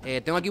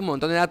 tengo aquí un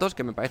montón de datos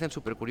que me parecen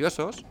súper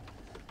curiosos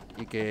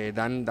y que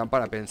dan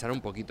para pensar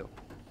un poquito.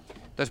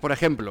 Entonces, por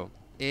ejemplo,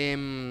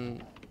 en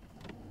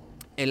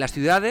las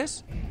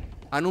ciudades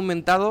han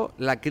aumentado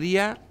la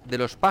cría de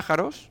los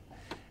pájaros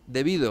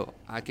debido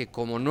a que,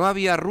 como no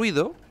había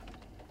ruido,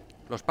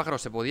 los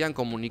pájaros se podían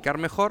comunicar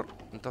mejor,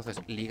 entonces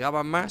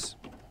ligaban más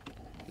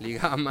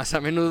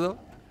a menudo,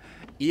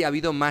 y ha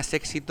habido más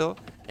éxito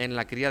en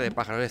la cría de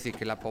pájaros. Es decir,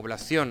 que la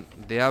población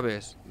de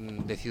aves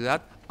de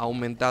ciudad ha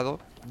aumentado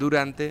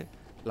durante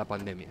la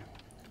pandemia.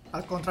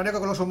 Al contrario que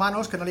con los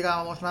humanos, que no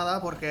ligábamos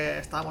nada porque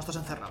estábamos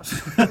todos encerrados.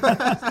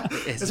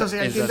 Eso sí,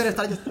 el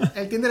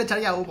Tinder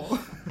echaría humo.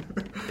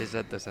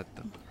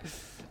 Exacto.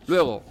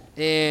 Luego,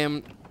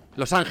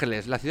 Los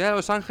Ángeles. La ciudad de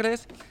Los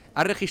Ángeles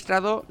ha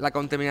registrado la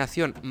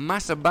contaminación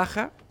más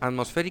baja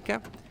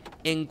atmosférica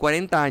en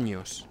 40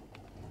 años.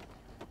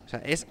 O sea,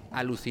 es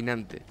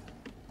alucinante.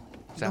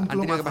 O sea, han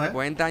tenido que pasar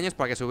 40 años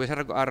para que se hubiese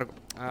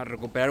a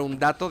recuperar un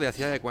dato de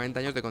hacía de 40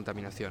 años de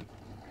contaminación.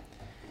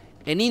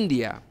 En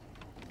India,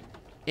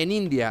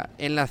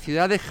 en la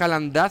ciudad de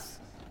Jalandhar,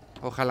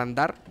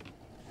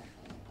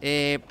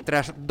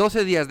 tras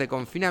 12 días de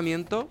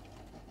confinamiento,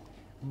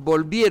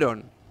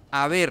 volvieron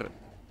a ver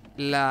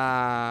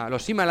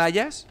los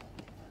Himalayas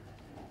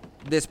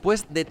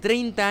después de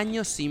 30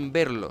 años sin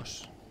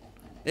verlos.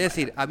 Es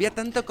decir, había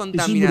tanta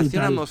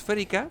contaminación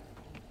atmosférica.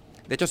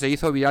 De hecho, se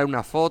hizo viral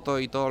una foto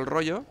y todo el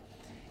rollo.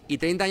 Y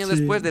 30 años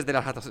después, desde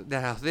las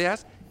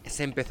azoteas,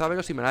 se empezó a ver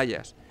los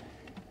Himalayas.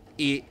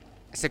 Y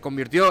se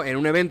convirtió en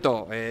un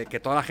evento que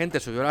toda la gente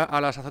subió a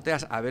las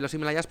azoteas a ver los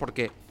Himalayas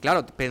porque,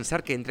 claro,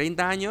 pensar que en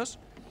 30 años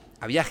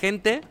había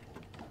gente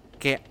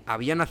que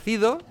había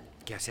nacido,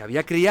 que se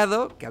había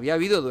criado, que había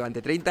vivido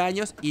durante 30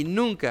 años y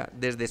nunca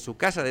desde su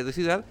casa, de su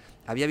ciudad,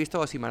 había visto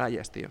los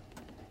Himalayas, tío.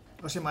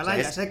 Los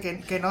Himalayas, o sea,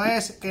 que no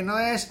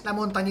es la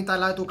montañita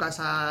al lado de tu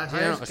casa,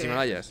 ¿sabes? No, los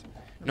Himalayas.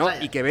 No,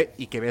 y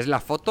que ves la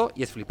foto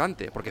y es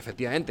flipante, porque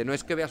efectivamente no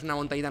es que veas una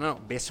montañita, no,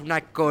 ves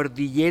una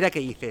cordillera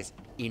que dices,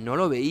 ¿y no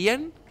lo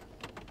veían?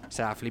 O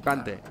sea,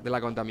 flipante de la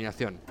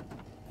contaminación.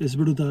 Es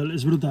brutal,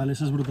 eso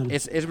es brutal.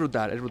 Es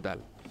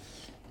brutal.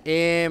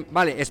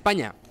 Vale,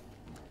 España,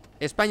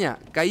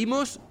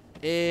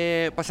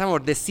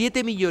 pasamos de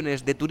 7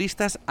 millones de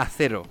turistas a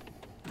 0.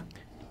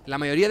 La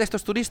mayoría de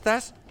estos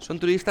turistas son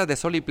turistas de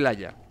sol y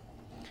playa.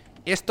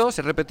 Esto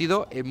se ha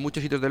repetido en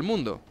muchos sitios del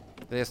mundo.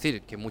 Es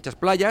decir, que muchas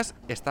playas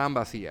estaban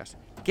vacías.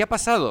 ¿Qué ha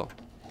pasado?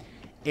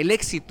 El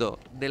éxito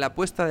de la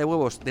puesta de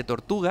huevos de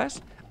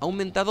tortugas ha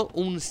aumentado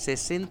un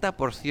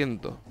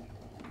 60%.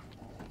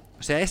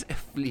 O sea, es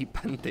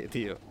flipante,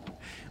 tío.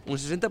 Un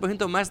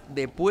 60% más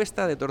de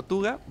puesta de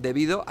tortuga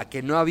debido a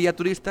que no había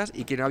turistas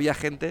y que no había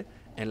gente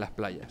en las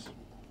playas.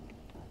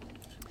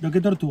 ¿Pero qué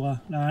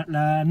tortuga?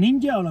 ¿La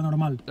ninja o la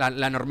normal?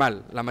 La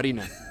normal, la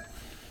marina.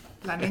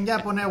 La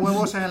ninja pone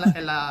huevos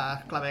en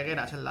las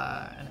clavegueras,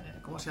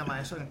 ¿cómo se llama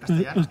eso en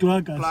castellano? Las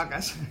cloacas.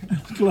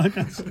 Las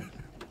cloacas.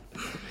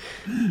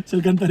 Es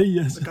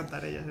alcantarillas.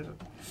 Alcantarillas,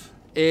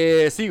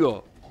 eso.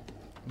 Sigo.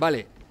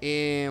 Vale.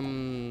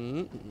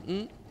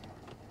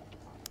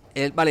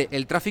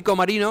 El tráfico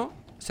marino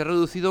se ha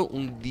reducido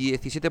un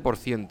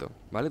 17%,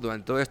 ¿vale?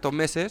 Durante todos estos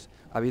meses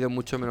ha habido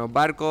mucho menos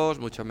barcos,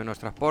 mucho menos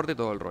transporte y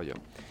todo el rollo.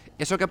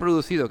 ¿Eso que ha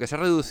producido? Que se ha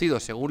reducido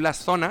según las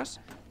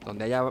zonas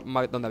donde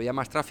había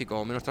más tráfico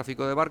o menos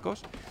tráfico de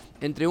barcos,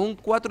 entre un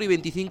 4 y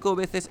 25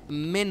 veces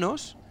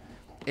menos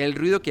el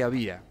ruido que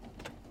había.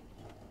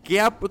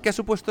 ¿Qué ha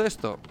supuesto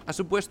esto? Ha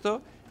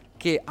supuesto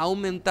que ha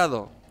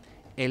aumentado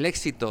el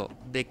éxito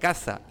de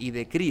caza y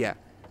de cría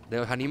de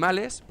los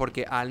animales,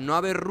 porque al no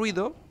haber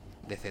ruido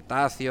de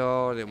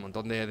cetáceos, de un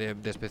montón de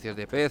especies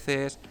de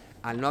peces,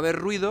 al no haber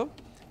ruido,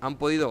 han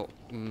podido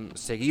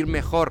seguir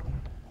mejor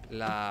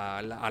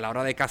a la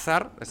hora de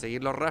cazar, de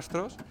seguir los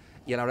rastros,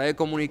 y a la hora de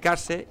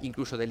comunicarse,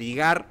 incluso de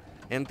ligar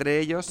entre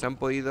ellos, se han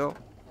podido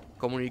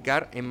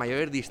comunicar en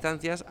mayores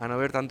distancias a no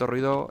haber tanto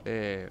ruido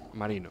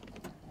marino.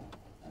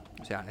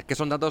 O sea, es que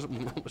son datos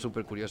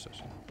súper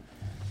curiosos.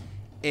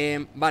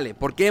 Vale,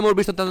 ¿por qué hemos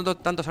visto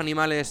tantos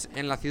animales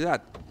en la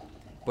ciudad?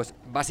 Pues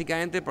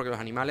básicamente porque los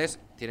animales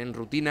tienen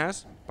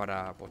rutinas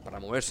para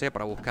moverse,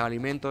 para buscar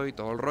alimento y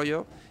todo el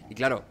rollo. Y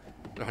claro,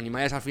 los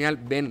animales al final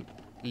ven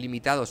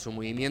limitado su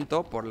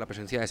movimiento por la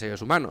presencia de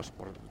seres humanos,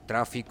 por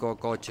tráfico,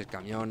 coches,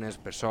 camiones,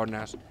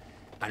 personas.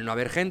 Al no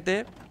haber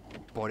gente,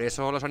 por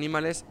eso los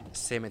animales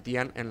se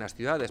metían en las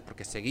ciudades,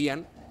 porque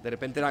seguían, de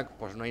repente era,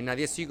 pues no hay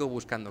nadie, sigo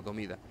buscando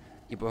comida.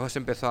 Y por eso se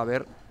empezó a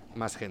ver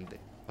más gente,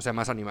 o sea,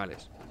 más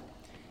animales.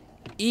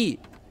 Y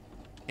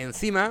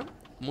encima,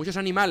 muchos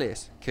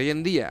animales que hoy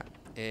en día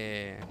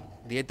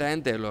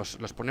directamente los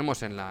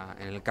ponemos en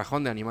el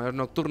cajón de animales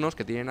nocturnos,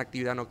 que tienen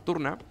actividad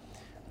nocturna,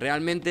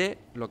 realmente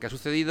lo que ha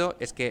sucedido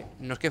es que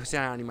no es que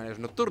sean animales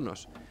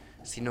nocturnos,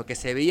 sino que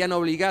se veían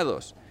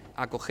obligados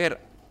a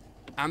coger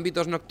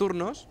ámbitos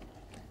nocturnos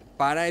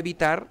para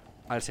evitar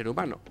al ser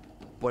humano.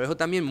 Por eso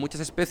también muchas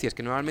especies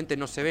que normalmente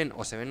no se ven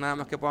o se ven nada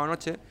más que por la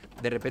noche,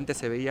 de repente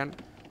se veían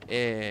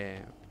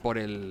por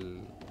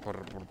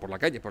la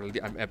calle,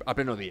 a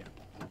pleno día.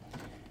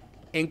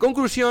 En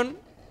conclusión,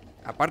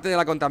 aparte de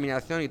la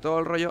contaminación y todo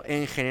el rollo,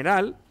 en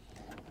general,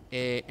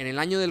 en el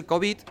año del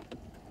COVID,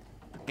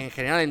 en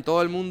general en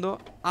todo el mundo,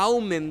 ha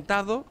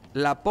aumentado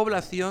la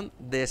población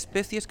de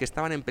especies que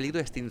estaban en peligro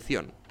de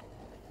extinción,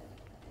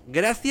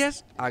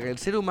 gracias a que el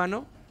ser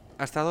humano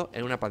ha estado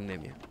en una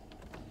pandemia.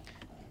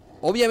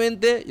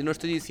 Obviamente, yo no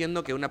estoy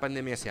diciendo que una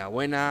pandemia sea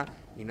buena,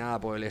 ni nada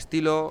por el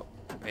estilo.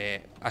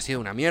 Ha sido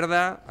una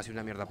mierda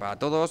para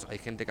todos. Hay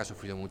gente que ha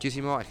sufrido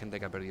muchísimo, hay gente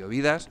que ha perdido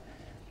vidas.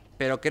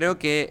 Pero creo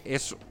que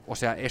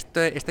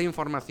esta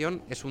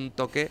información es un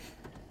toque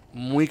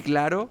muy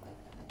claro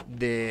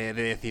de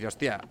decir,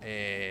 hostia,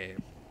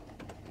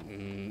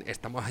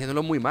 estamos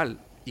haciéndolo muy mal.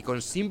 Y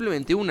con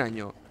simplemente un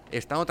año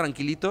estando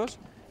tranquilitos,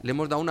 le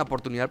hemos dado una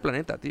oportunidad al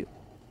planeta, tío.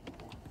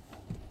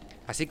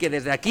 Así que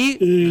desde aquí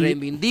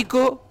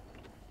reivindico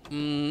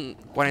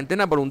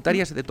cuarentenas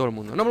voluntarias de todo el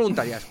mundo. No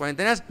voluntarias,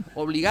 cuarentenas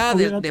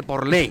obligadas de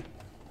por ley.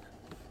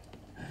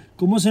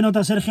 ¿Cómo se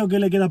nota, Sergio, que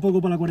le queda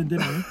poco para la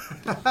cuarentena?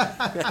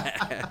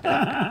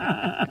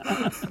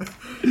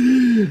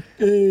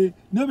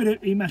 No, pero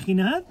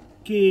imaginad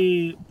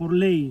que por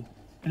ley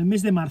el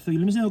mes de marzo y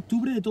el mes de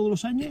octubre de todos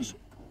los años,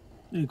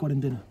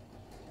 cuarentena.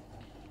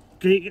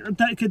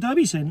 Que te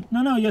avisen.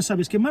 No, ya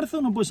sabes que en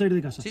marzo no puedes salir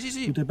de casa.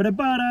 Sí. Tú te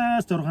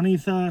preparas, te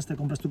organizas, te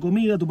compras tu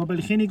comida, tu papel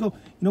higiénico,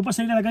 y no puedes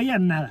salir a la calle a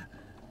nada.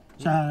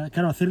 O sea,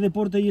 claro, hacer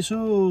deporte y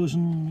eso es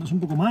un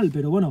poco mal,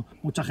 pero bueno,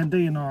 mucha gente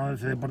no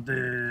hace deporte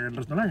el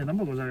resto del año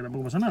tampoco, o sea, que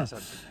tampoco pasa nada.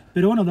 Exacto.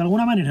 Pero bueno, de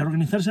alguna manera,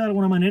 organizarse de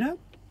alguna manera,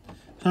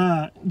 o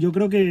sea, yo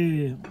creo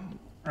que,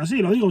 así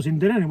lo digo, sin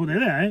tener ni puta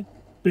idea,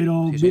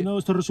 pero viendo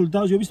estos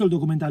resultados, yo he visto el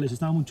documental,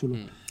 estaba muy chulo.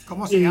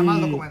 ¿Cómo se llama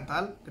el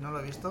documental? Que no lo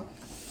he visto.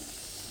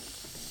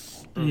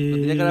 Lo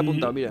tenía que haber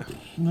apuntado, mira,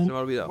 se me ha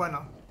olvidado.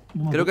 Bueno,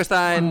 Creo que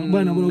está en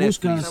bueno, pues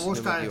Netflix, se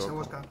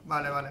busca.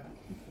 Vale.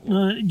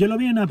 Yo lo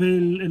vi en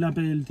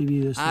Apple TV.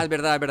 De es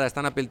verdad,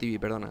 está en Apple TV,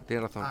 perdona,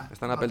 tienes razón,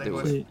 está en Apple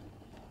TV. Sí.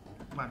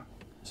 Bueno.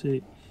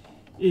 Sí.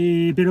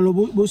 Pero lo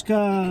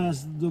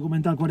buscas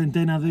documental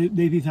cuarentena de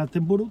David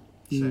Attenborough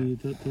y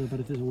te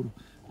aparece seguro.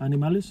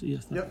 Animales y ya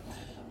está.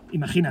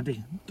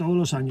 Imagínate, todos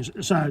los años.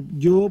 O sea,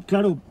 yo,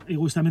 claro,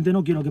 egoístamente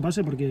no quiero que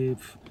pase porque...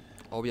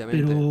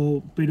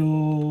 Obviamente.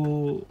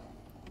 Pero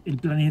el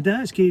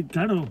planeta es que,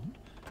 claro,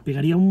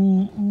 pegaría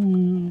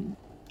un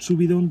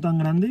subidón tan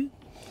grande.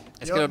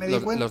 Es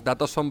que los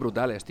datos son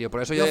brutales, tío.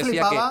 Por eso yo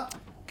decía flipaba.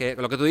 que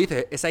lo que tú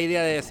dices, esa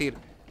idea de decir,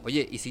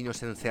 oye, ¿y si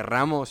nos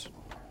encerramos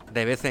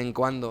de vez en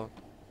cuando,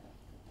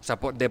 o sea,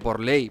 de por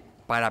ley,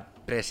 para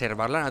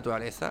preservar la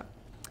naturaleza?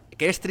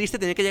 Que es triste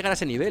tener que llegar a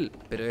ese nivel,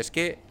 pero es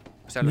que,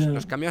 o sea,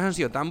 los cambios han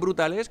sido tan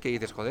brutales que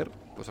dices, joder,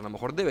 pues a lo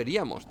mejor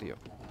deberíamos, tío.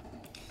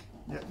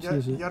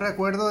 Yo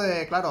recuerdo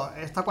de, claro,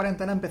 esta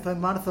cuarentena empezó en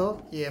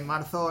marzo y en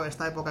marzo,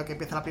 esta época que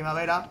empieza la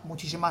primavera,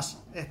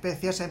 muchísimas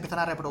especies se empiezan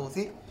a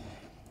reproducir.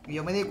 Y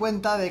yo me di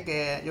cuenta de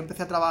que yo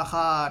empecé a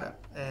trabajar,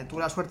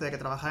 tuve la suerte de que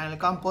trabajaba en el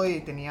campo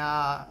y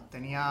tenía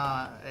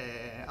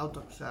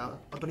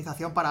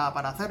autorización para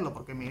hacerlo,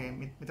 porque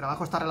mi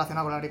trabajo está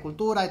relacionado con la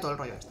agricultura y todo el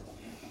rollo este.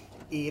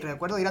 Y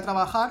recuerdo ir a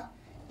trabajar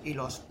y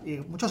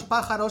muchos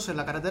pájaros en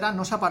la carretera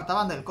no se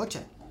apartaban del coche.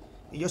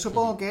 Y yo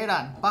supongo que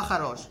eran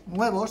pájaros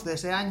nuevos de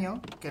ese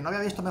año, que no había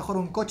visto mejor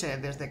un coche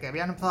desde que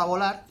habían empezado a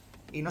volar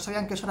y no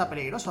sabían que eso era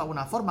peligroso de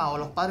alguna forma, o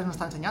los padres nos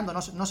están enseñando,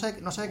 no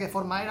sé de qué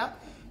forma era,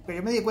 pero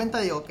yo me di cuenta,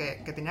 digo,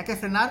 que tenía que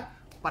frenar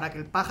para que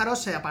el pájaro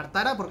se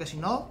apartara, porque si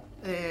no,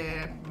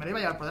 me lo iba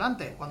a llevar por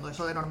delante, cuando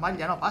eso de normal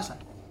ya no pasa.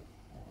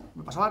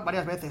 Me pasaba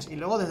varias veces, y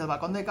luego desde el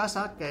balcón de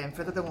casa, que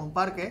enfrente tengo un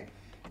parque,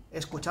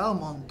 escuchaba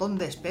un montón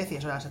de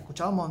especies, o sea, se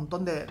escuchaba un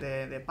montón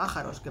de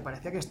pájaros, que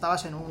parecía que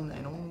estabas en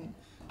un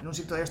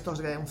sitio de estos,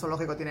 de un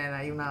zoológico, tienen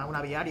ahí un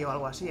aviario o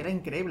algo así. Era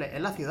increíble,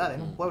 en la ciudad,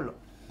 en un pueblo.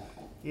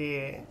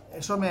 Y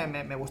eso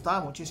me gustaba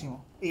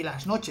muchísimo. Y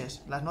las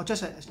noches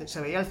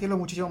se veía el cielo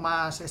muchísimo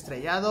más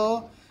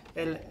estrellado,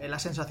 la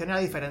sensación era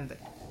diferente.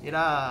 Y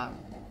a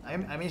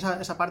mí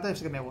esa parte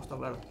sí que me gustó,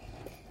 claro.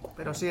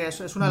 Pero sí,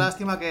 es una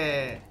lástima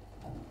que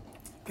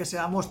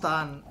seamos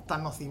tan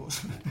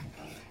nocivos.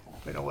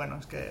 Pero bueno,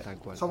 es que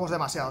somos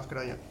demasiados,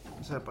 creo yo.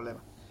 Ese es el problema.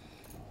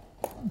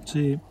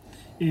 Sí.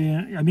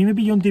 A mí me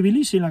pilló en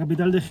Tbilisi, en la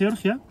capital de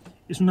Georgia.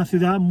 Es una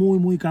ciudad muy,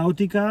 muy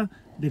caótica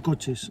de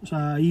coches. O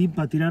sea, ahí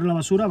para tirar la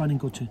basura van en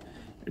coche.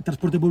 El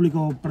transporte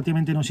público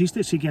prácticamente no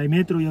existe. Sí que hay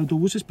metro y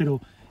autobuses, pero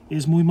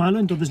es muy malo.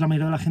 Entonces la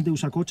mayoría de la gente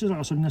usa coches, la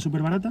gasolina es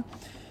súper barata.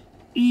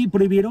 Y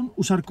prohibieron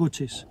usar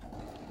coches.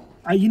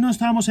 Allí no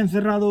estábamos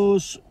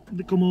encerrados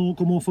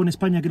como fue en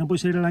España, que no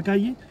podéis salir a la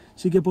calle.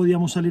 Sí que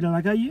podíamos salir a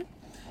la calle.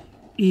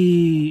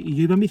 Y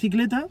yo iba en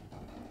bicicleta.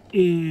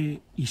 Y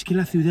es que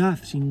la ciudad,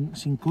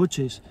 sin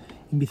coches,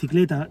 en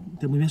bicicleta,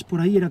 te movías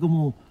por ahí, era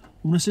como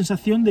una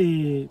sensación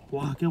de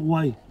 ¡guau, qué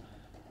guay!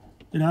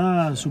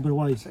 Era súper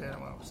guay. Sí,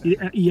 bueno, sí.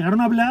 Y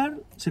llegaron a hablar,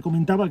 se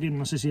comentaba, que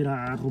no sé si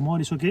era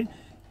rumores o qué,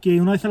 que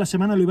una vez a la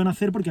semana lo iban a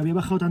hacer porque había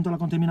bajado tanto la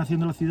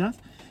contaminación de la ciudad,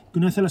 que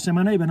una vez a la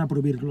semana iban a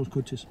prohibir los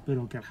coches.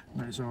 Pero claro,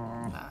 eso...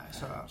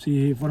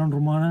 Si fueron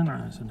rumores,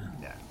 eso nada.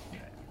 Ya.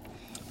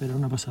 Pero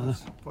una pasada.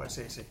 Pues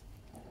sí.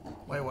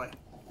 Muy guay.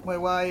 Muy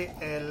guay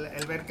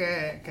el ver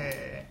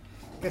que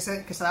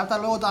se adapta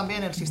luego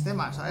también el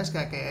sistema, ¿sabes?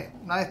 Que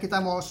una vez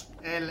quitamos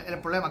el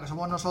problema que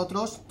somos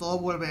nosotros, todo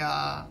vuelve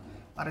a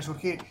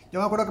resurgir.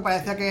 Yo me acuerdo que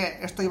parecía que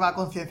esto iba a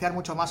concienciar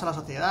mucho más a la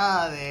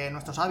sociedad de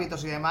nuestros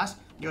hábitos y demás.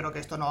 Yo creo que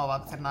esto no va a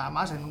hacer nada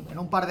más. En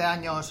un par de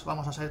años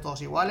vamos a ser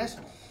todos iguales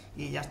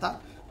y ya está.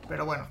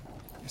 Pero bueno,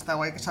 está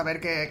guay saber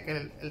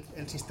que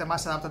el sistema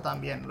se adapta tan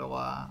bien,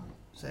 luego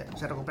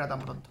se recupera tan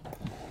pronto.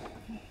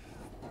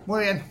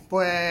 Muy bien,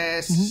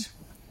 pues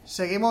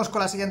seguimos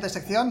con la siguiente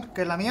sección,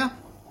 que es la mía.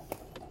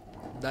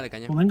 Dale,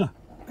 caña. Pues venga.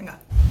 Venga.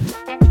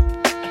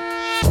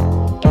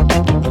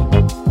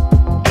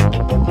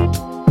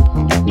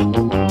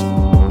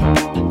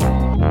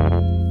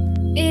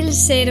 El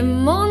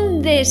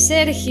sermón de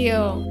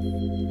Sergio.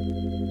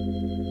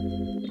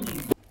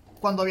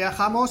 Cuando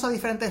viajamos a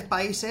diferentes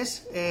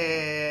países,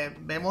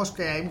 vemos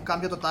que hay un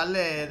cambio total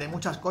de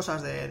muchas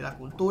cosas, de la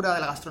cultura, de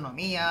la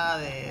gastronomía,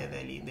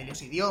 de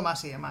los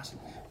idiomas y demás.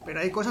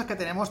 Pero hay cosas que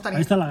tenemos tan...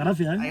 Ahí está la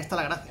gracia, ¿eh? Ahí está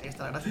la gracia.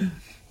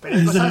 Pero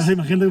hay cosas...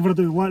 Imagínate que fuera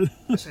todo igual.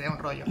 Sería un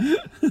rollo.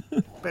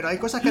 Pero hay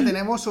cosas que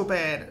tenemos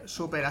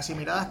súper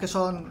asimiladas que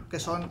son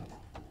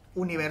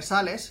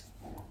universales.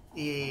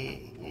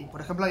 Y,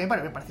 por ejemplo, a mí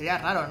me parecería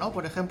raro, ¿no?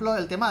 Por ejemplo,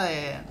 el tema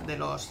de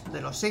los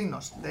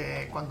signos,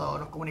 de cuando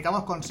nos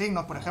comunicamos con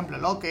signos, por ejemplo,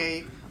 el OK,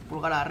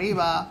 pulgar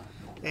arriba,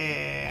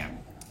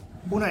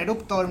 un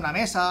erupto en una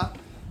mesa,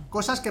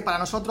 cosas que para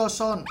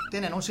nosotros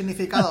tienen un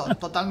significado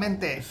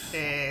totalmente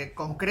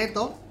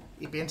concreto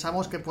y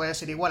pensamos que puede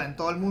ser igual en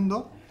todo el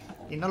mundo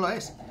y no lo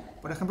es.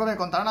 Por ejemplo, me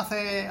contaron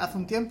hace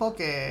un tiempo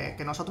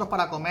que nosotros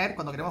para comer,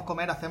 cuando queremos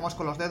comer, hacemos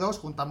con los dedos,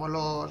 juntamos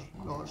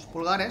los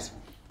pulgares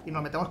y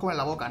nos metemos como en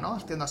la boca, ¿no?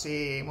 Haciendo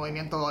así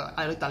movimiento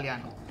a lo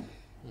italiano.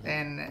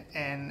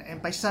 En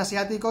países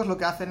asiáticos lo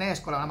que hacen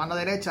es, con la mano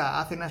derecha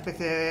hacen una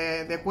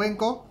especie de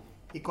cuenco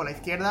y con la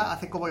izquierda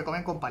hacen como que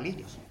comen con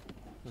palillos,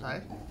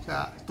 ¿sabes? O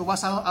sea, tú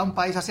vas a un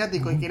país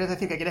asiático y quieres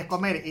decir que quieres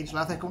comer y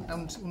solo haces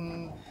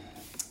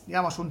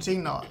un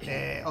signo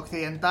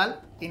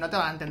occidental y no te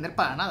van a entender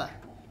para nada.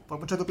 Por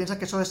mucho que tú piensas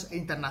que eso es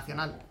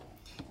internacional.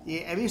 Y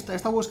he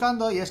estado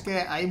buscando y es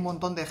que hay un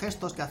montón de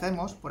gestos que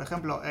hacemos. Por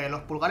ejemplo,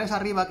 los pulgares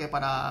arriba, que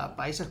para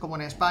países como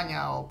en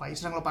España o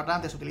países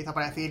angloparlantes se utiliza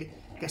para decir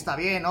que está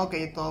bien o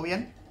que todo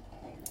bien.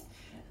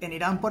 En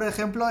Irán, por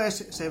ejemplo,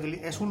 es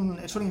un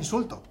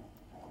insulto.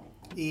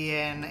 Y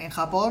en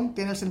Japón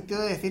tiene el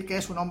sentido de decir que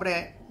es un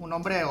hombre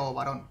o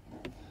varón.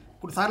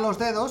 Cruzar los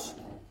dedos,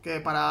 que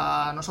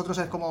para nosotros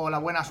es como la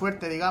buena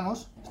suerte,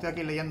 digamos. Estoy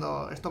aquí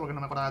leyendo esto porque no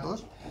me acordaba de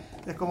todos.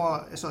 Es como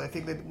eso,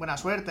 decir buena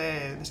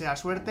suerte, desear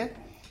suerte.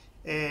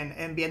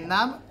 En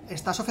Vietnam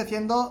estás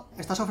ofendiendo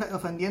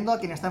a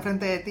quien está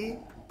enfrente de ti,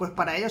 pues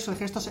para ellos el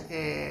gesto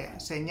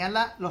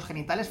señala los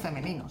genitales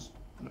femeninos.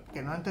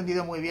 Que no he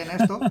entendido muy bien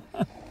esto,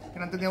 que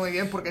no he entendido muy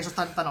bien porque eso es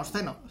tan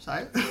obsceno,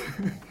 ¿sabes?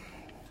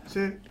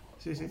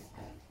 Sí.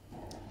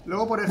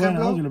 Luego, por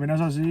ejemplo... Bueno, si lo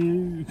miras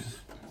así...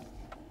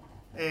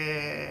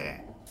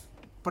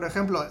 por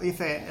ejemplo,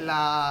 dice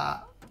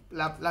la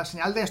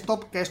señal de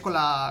stop, que es con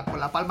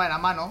la palma de la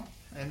mano,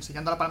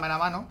 enseñando la palma de la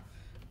mano,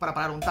 para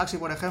parar un taxi,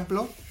 por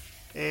ejemplo.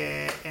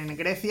 En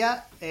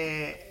Grecia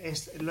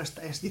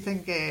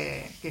dicen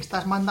que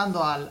estás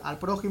mandando al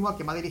prójimo, al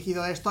que me ha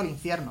dirigido esto, al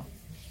infierno.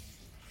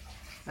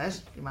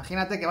 ¿Sabes?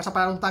 Imagínate que vas a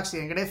parar un taxi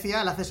en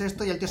Grecia, le haces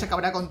esto y el tío se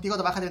cabrea contigo,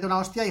 te baja a tirarte una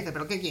hostia y dice,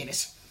 ¿pero qué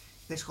quieres?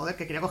 Dices, joder,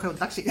 que quería coger un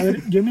taxi. A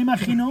ver, yo me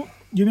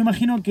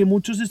imagino que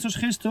muchos de estos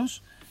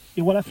gestos,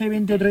 igual hace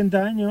 20 o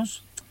 30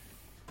 años,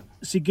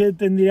 sí que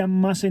tendrían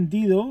más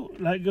sentido,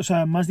 o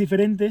sea, más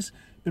diferentes,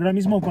 pero ahora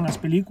mismo con las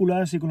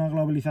películas y con la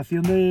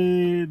globalización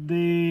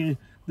de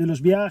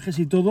los viajes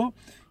y todo,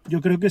 yo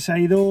creo que se ha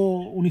ido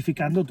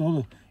unificando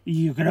todo.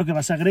 Y yo creo que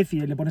vas a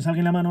Grecia y le pones a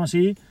alguien la mano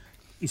así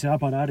y se va a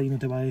parar y no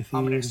te va a decir...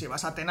 Hombre, si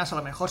vas a Atenas a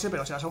lo mejor sí,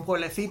 pero si vas a un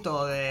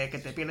pueblecito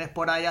que te pierdes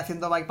por ahí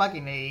haciendo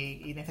bikepacking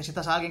y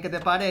necesitas a alguien que te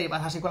pare y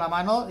vas así con la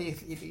mano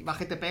y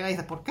baja y te pega y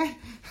dices, ¿por qué?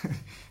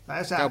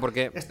 ¿Sabes? O sea, claro,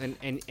 porque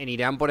en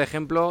Irán, por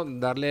ejemplo,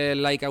 darle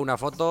like a una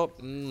foto...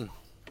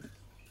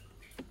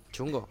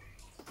 chungo.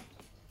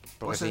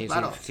 Porque pues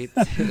claro.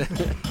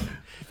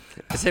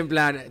 Es en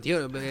plan,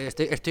 tío,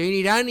 estoy en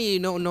Irán y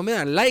no me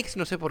dan likes,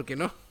 no sé por qué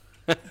no.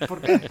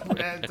 ¿Por qué?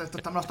 Porque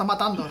me lo están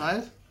matando,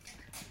 ¿sabes?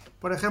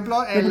 Por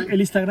ejemplo, el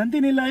Instagram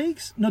tiene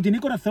likes, no, tiene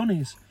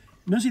corazones.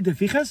 No, si te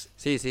fijas,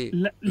 sí.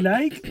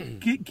 Like,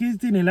 ¿qué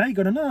tiene like?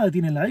 Ahora nada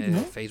tiene like, ¿no?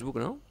 Facebook,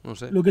 ¿no? No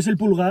sé. Lo que es el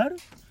pulgar,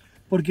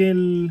 porque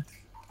el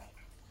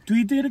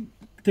Twitter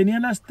tenía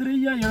la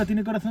estrella y ahora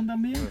tiene corazón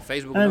también.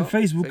 Facebook, en ¿no?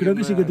 Facebook creo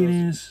que sí que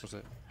tienes... No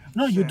sé.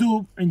 No, Sí.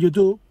 YouTube, en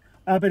YouTube.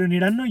 Ah, pero en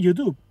Irán no hay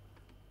YouTube.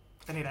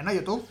 ¿En Irán no hay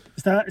YouTube?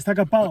 Está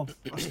capado.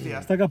 Hostia.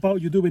 Está capado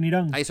YouTube en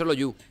Irán. Hay solo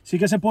You. Sí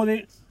que se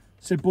puede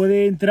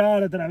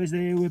entrar a través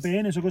de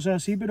VPNs o cosas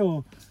así,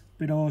 pero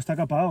está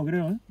capado,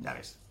 creo, ¿eh? Ya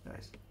ves.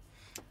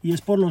 Y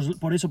es por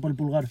eso, por el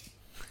pulgar.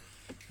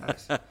 Ya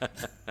ves.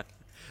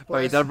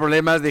 Para evitar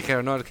problemas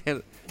dijeron, no, es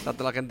que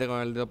tanto la gente con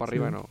el dedo para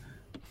arriba, no.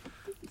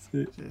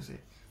 Sí. Sí.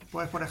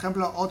 Pues, por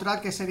ejemplo, otra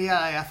que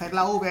sería hacer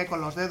la V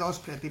con los dedos,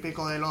 que es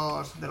típico de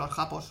los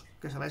japos,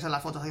 que se veis en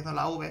las fotos haciendo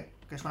la V,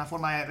 que es una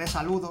forma de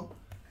saludo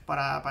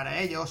para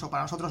ellos o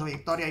para nosotros,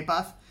 victoria y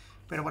paz.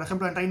 Pero, por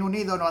ejemplo, en Reino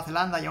Unido, Nueva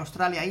Zelanda y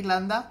Australia e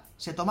Irlanda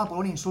se toma por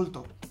un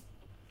insulto. O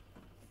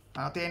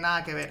sea, no tiene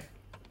nada que ver.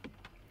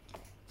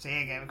 Sí,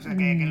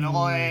 que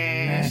luego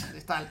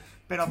es tal.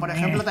 Pero, por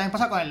ejemplo, también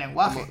pasa con el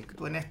lenguaje.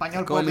 Tú en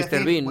español Como puedes Mr.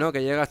 decir... Bean, ¿no?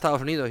 Que llega a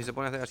Estados Unidos y se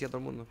pone a hacer así a todo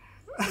el mundo.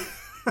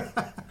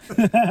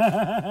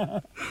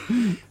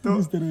 Mr. Bean. Tú en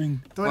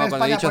Bueno, cuando he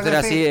España dicho hacer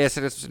puedes así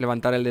decir... es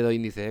levantar el dedo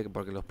índice,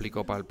 porque lo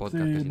explico para el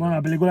podcast. Sí, que si bueno, no-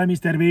 la película de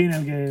Mr. Bean,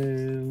 el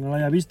que no la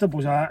haya visto,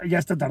 pues ya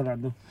está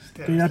tardando.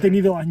 Hostia, Que ya ha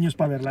tenido años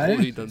para verla,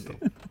 Joder, ¿eh? tonto.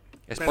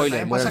 Pero Spoiler,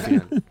 también muere al pasa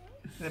final.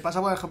 Me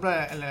pasa, por ejemplo,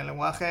 en el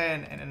lenguaje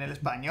en el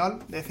español,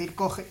 decir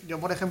coge. Yo,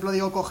 por ejemplo,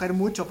 digo coger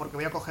mucho porque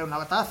voy a coger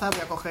una taza,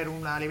 voy a coger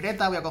una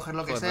libreta, voy a coger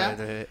lo que sea.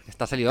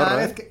 Está salidorro,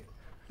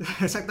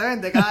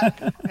 Exactamente,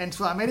 en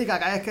Sudamérica,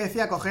 cada vez que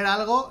decía coger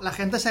algo, la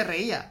gente se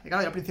reía. Y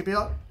claro, yo al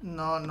principio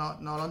no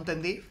lo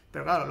entendí,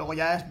 pero claro, luego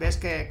ya ves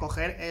que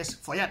coger es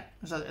follar.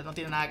 O sea, no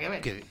tiene nada que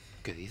ver.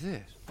 ¿Qué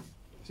dices?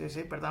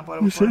 Sí, perdón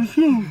por...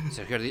 Sergio,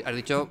 has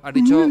dicho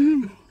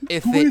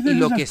F y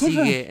lo que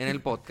sigue en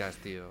el podcast,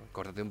 tío.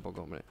 Córtate un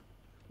poco, hombre.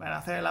 Bueno,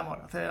 hacer el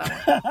amor.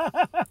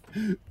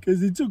 ¿Qué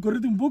has dicho?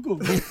 Córrete un poco.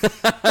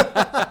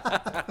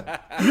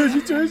 ¿No has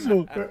dicho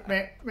eso?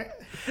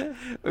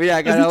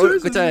 Mira, cada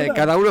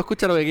uno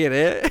escucha lo que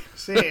quiere, ¿eh?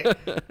 Sí.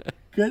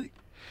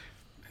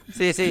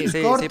 Sí,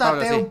 Córtate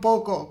Pablo, sí. un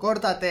poco,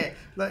 córtate.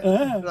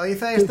 Lo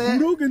dice este... Te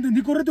juro que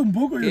entendí córrete un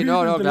poco. Sí,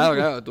 no,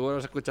 claro, tú lo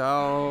has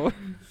escuchado...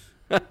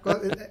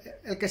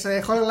 El que se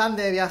dejó el land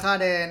de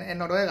viajar en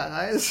Noruega,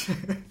 ¿sabes?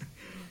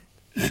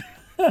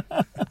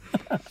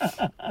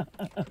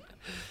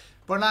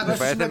 Pues nada, Me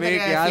parece a mí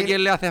que a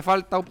alguien le hace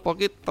falta un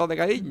poquito de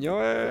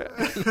cariño, En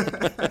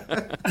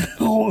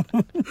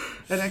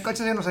el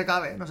coche sí no se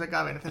cabe,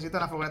 necesito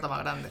una furgoneta más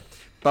grande.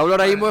 Pablo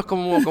ahora mismo es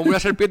como una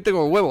serpiente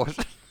con huevos.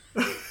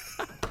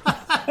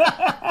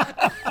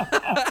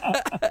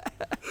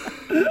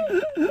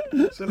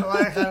 Se lo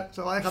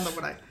va dejando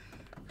por ahí.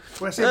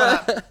 Pues sí,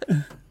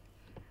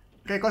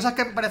 que cosas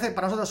que parecen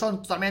para nosotros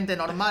son totalmente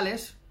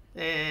normales,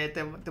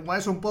 te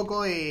mueves un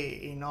poco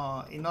y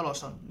no lo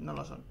son.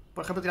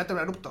 Por ejemplo, tirarte un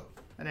erupto.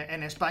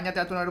 En España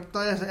tirarte un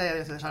erupto es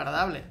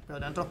desagradable, pero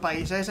en otros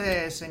países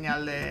es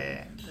señal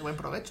de buen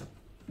provecho.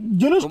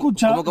 Yo lo he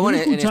escuchado. ¿Cómo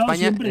en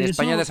España es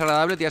eso.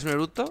 desagradable tiras un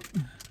eructo?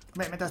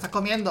 Mientras estás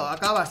comiendo,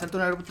 acabas, hacerte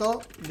un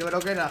erupto, yo creo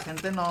que la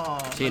gente no...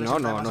 Sí,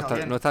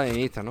 no está en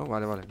mi lista, ¿no?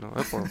 Vale, no.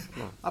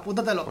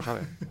 Apúntatelo. Pues a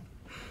ver.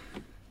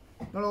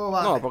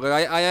 No, porque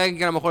hay alguien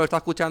que a lo mejor lo está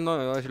escuchando,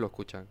 a ver si lo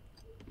escuchan.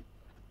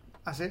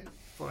 ¿Ah, sí?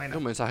 Pues Es venga.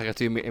 un mensaje que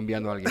estoy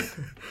enviando a alguien.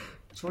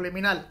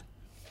 Subliminal.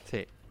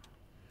 Sí.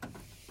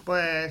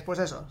 Pues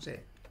eso, sí.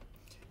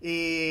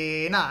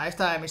 Y nada,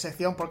 esta es mi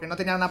sección porque no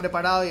tenía nada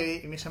preparado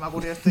y se me ha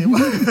ocurrido esto.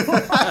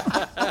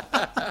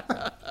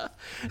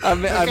 al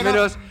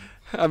menos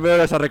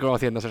lo estás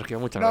reconociendo, Sergio.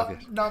 Muchas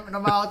gracias. No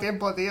me ha dado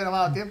tiempo, tío, no me ha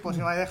dado tiempo, si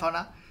no me he dejado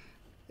nada.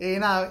 Y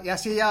nada, y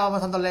así ya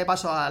vamos dándole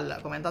paso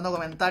comentando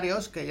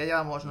comentarios, que ya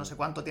llevamos no sé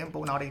cuánto tiempo,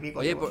 1 hora y pico.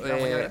 Oye,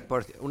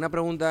 una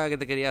pregunta que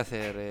te quería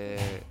hacer,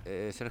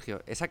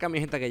 Sergio. ¿Esa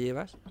camiseta que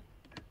llevas?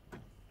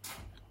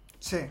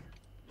 Sí.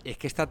 Es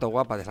que está todo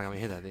guapa de esa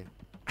camiseta, tío.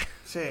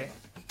 Sí.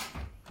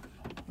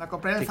 La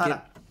compré en el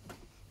Zara.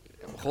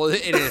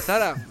 Joder, ¿en el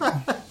Zara?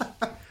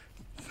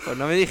 Pues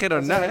no me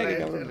dijeron nada, Sí, qué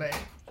cabrón.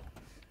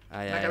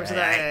 La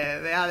camiseta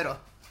de Adro.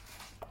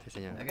 Sí,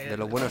 señor. De De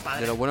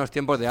los buenos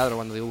tiempos de Adro,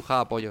 cuando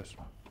dibujaba pollos.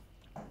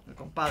 El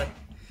compadre.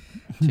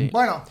 Sí.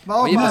 Bueno,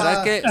 vamos Oye, a... ¿sabes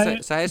qué?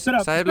 ¿Sabes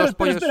los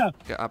pollos? Espera.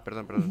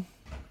 Perdón.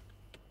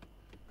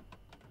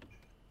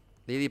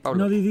 Didi,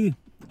 Pablo. No, Didi.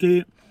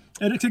 Que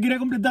quería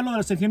completar lo de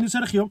la sección de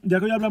Sergio, ya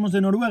que hoy hablamos de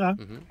Noruega.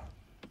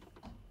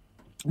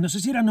 No sé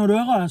si era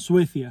Noruega o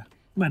Suecia.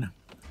 Bueno,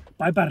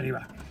 para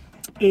arriba.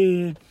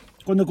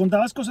 Cuando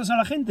contabas cosas a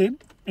la gente,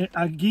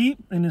 aquí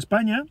en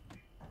España,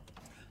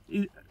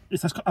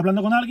 estás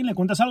hablando con alguien, le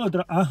cuentas algo,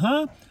 otro,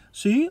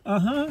 sí.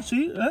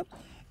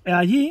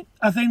 Allí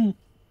hacen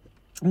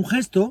un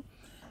gesto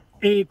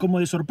como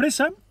de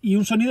sorpresa y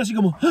un sonido así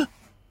como... ¡Ah!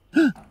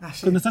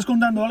 sí. Cuando estás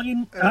contando a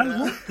alguien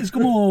algo, es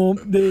como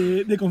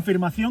de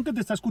confirmación que te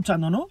está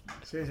escuchando, ¿no?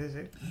 Sí.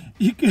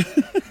 Y que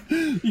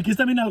es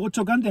también algo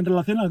chocante en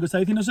relación a lo que está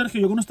diciendo Sergio.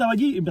 Yo cuando estaba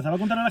allí empezaba a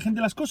contar a la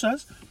gente las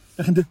cosas,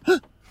 la gente...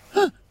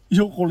 Y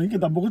yo, jolín, que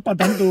tampoco es para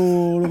tanto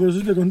lo que os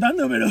estoy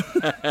contando, pero...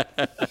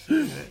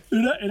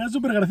 era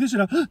súper gracioso,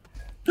 era...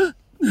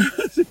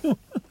 Sí,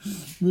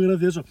 muy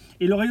gracioso.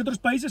 Y luego hay otros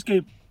países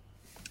que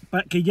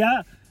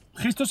ya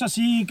gestos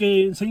así,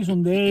 que enseñes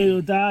un dedo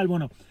y tal,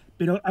 bueno...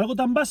 Pero algo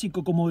tan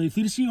básico como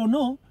decir sí o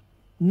no,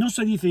 no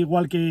se dice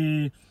igual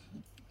que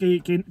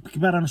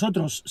para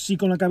nosotros, sí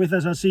con la cabeza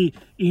es así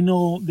y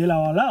no de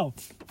lado a lado.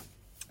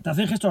 Te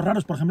hacen gestos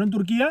raros. Por ejemplo, en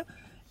Turquía,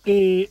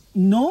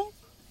 no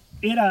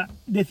era,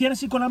 decían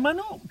así con la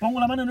mano,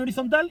 pongo la mano en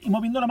horizontal y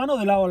moviendo la mano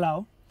de lado a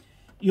lado.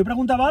 Y yo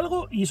preguntaba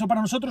algo y eso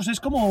para nosotros es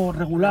como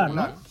regular,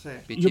 ¿no? Sí.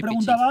 Y yo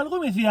preguntaba algo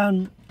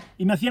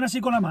y me hacían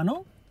así con la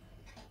mano.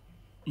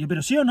 Y yo,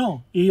 ¿pero sí o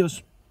no? Y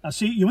ellos...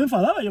 Así, yo me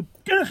enfadaba,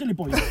 ¿qué eres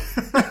gilipollas?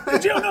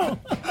 ¿Sí o no?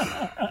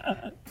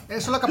 Eso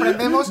es lo que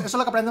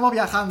aprendemos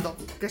viajando.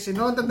 Que si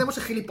no lo entendemos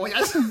es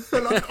gilipollas.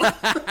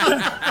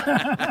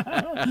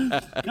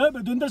 Claro,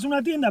 pero tú entras en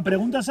una tienda,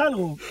 preguntas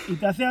algo y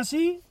te hace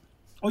así.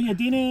 Oye,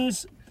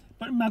 tienes...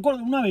 Me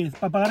acuerdo una vez,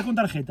 para pagar con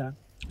tarjeta.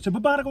 ¿Se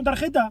puede pagar con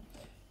tarjeta?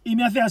 Y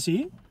me hace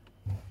así.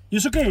 ¿Y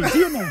eso qué es?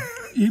 ¿Sí o no?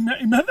 Y me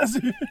hace así.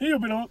 Y yo,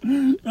 pero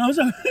vamos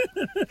a ver.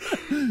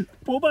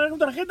 ¿Puedo pagar con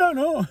tarjeta o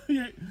no? Y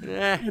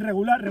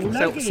regular.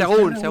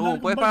 Según.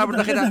 ¿Puedes pagar por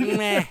tarjeta?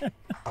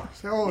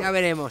 Según. Ya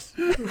veremos.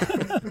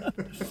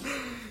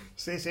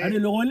 Sí. Claro, y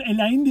luego en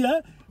la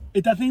India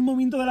te hacen un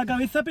movimiento de la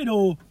cabeza,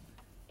 pero...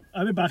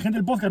 A ver, para la gente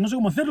del podcast no sé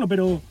cómo hacerlo,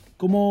 pero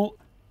como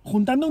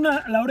juntando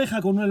la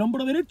oreja con el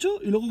hombro derecho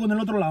y luego con el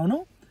otro lado,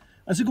 ¿no?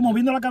 Así como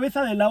viendo la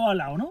cabeza de lado a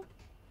lado, ¿no?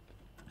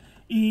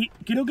 Y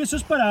creo que eso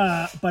es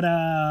para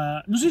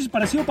no sé si es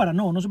para sí o para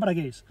no sé para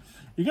qué es.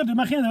 Y claro, tú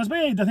imagínate, vas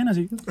para allá y te hacen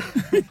así.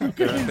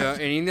 Pero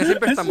en India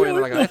siempre están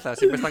moviendo la cabeza,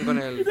 siempre están con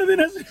el... Y te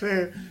hacen así.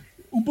 Sí.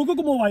 Un poco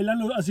como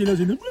bailando así,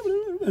 así, ¿no?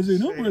 Así,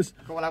 ¿no? Sí, Pues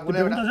como la te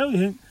culebra. preguntas algo y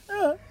dicen,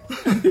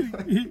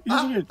 ¿y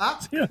eso qué?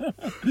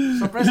 Sí.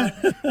 Sorpresa.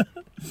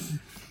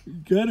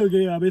 Claro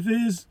que a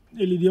veces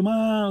el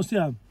idioma, o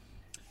sea,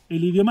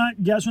 el idioma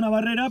ya es una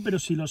barrera, pero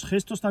si los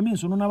gestos también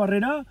son una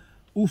barrera,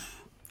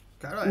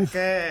 Claro, es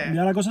que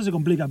ya la cosa se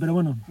complica, pero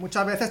bueno.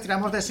 muchas veces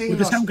tiramos de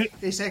signos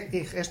y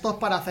gestos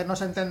para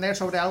hacernos entender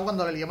sobre algo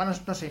cuando el idioma no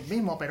es el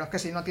mismo, pero es que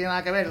si no tiene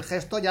nada que ver el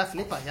gesto ya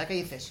flipas, ya que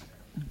dices.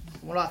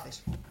 ¿Cómo lo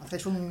haces?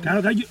 Haces un...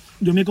 Claro,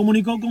 yo me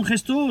comunico con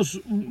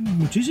gestos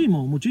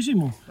muchísimo.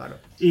 Claro.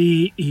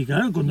 Y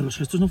claro, cuando los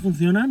gestos no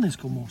funcionan es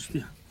como,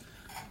 hostia.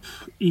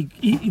 Y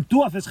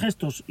tú haces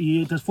gestos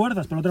y te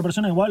esfuerzas, pero la otra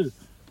persona igual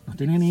no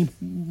tiene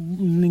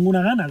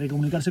ninguna gana de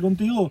comunicarse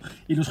contigo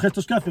y los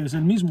gestos que haces es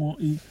el mismo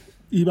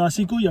y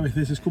básico y a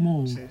veces es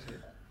como... Sí.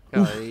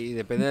 Claro, y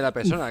depende de la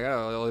persona,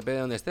 claro, o depende de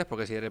dónde estés,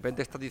 porque si de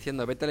repente estás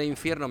diciendo vete al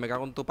infierno, me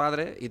cago en tu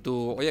padre, y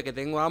tú, oye, que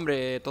tengo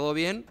hambre, ¿todo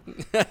bien?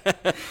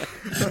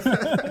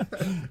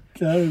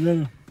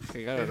 Claro.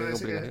 Sí, claro, qué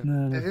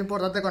complicación. No. Es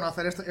importante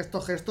conocer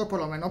estos gestos, por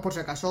lo menos por si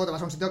acaso te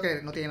vas a un sitio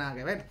que no tiene nada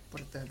que ver.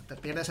 Pues te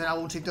pierdes en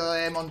algún sitio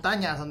de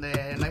montañas donde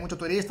no hay mucho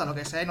turista, lo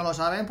que sea, y no lo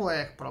saben,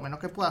 pues por lo menos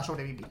que puedas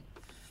sobrevivir.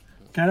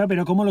 Claro,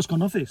 pero ¿cómo los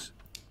conoces?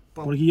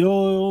 Pues- Porque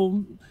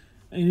yo...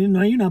 no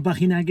hay una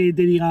página que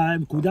te diga,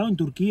 cuidado, en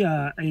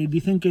Turquía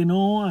dicen que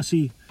no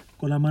así,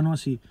 con la mano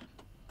así.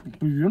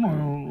 Pues yo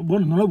no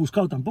lo he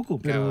buscado tampoco,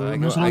 pero Claro,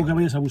 no es algo que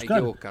vayas a buscar.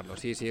 Hay que buscarlo,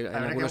 sí, en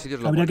algunos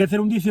sitios lo Habría que ponen. hacer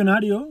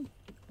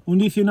un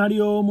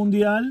diccionario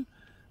mundial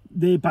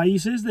de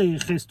países de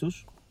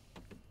gestos.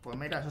 Pues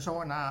mira, eso es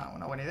una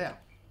buena idea.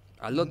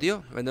 Hazlo,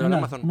 tío, véndelo en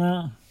Venga,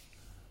 Amazon.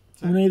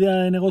 una idea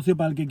de negocio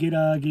para el que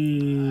quiera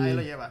aquí Ahí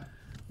lo llevan.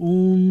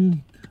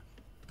 un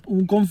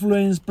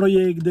Confluence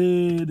Project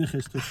de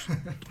gestos.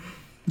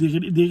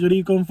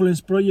 Degree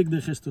Confluence Project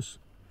de gestos.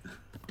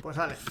 Pues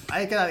vale,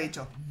 ahí queda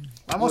dicho.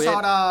 Vamos Muy bien.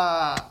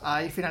 ahora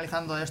a ir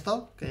finalizando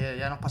esto, que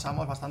ya nos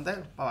pasamos bastante,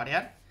 para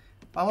variar.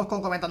 Vamos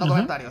comentando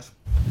comentarios.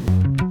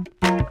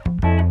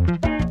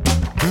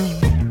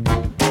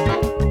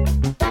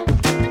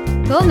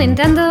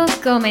 Comentando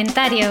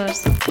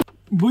comentarios.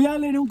 Voy a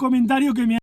leer un comentario que me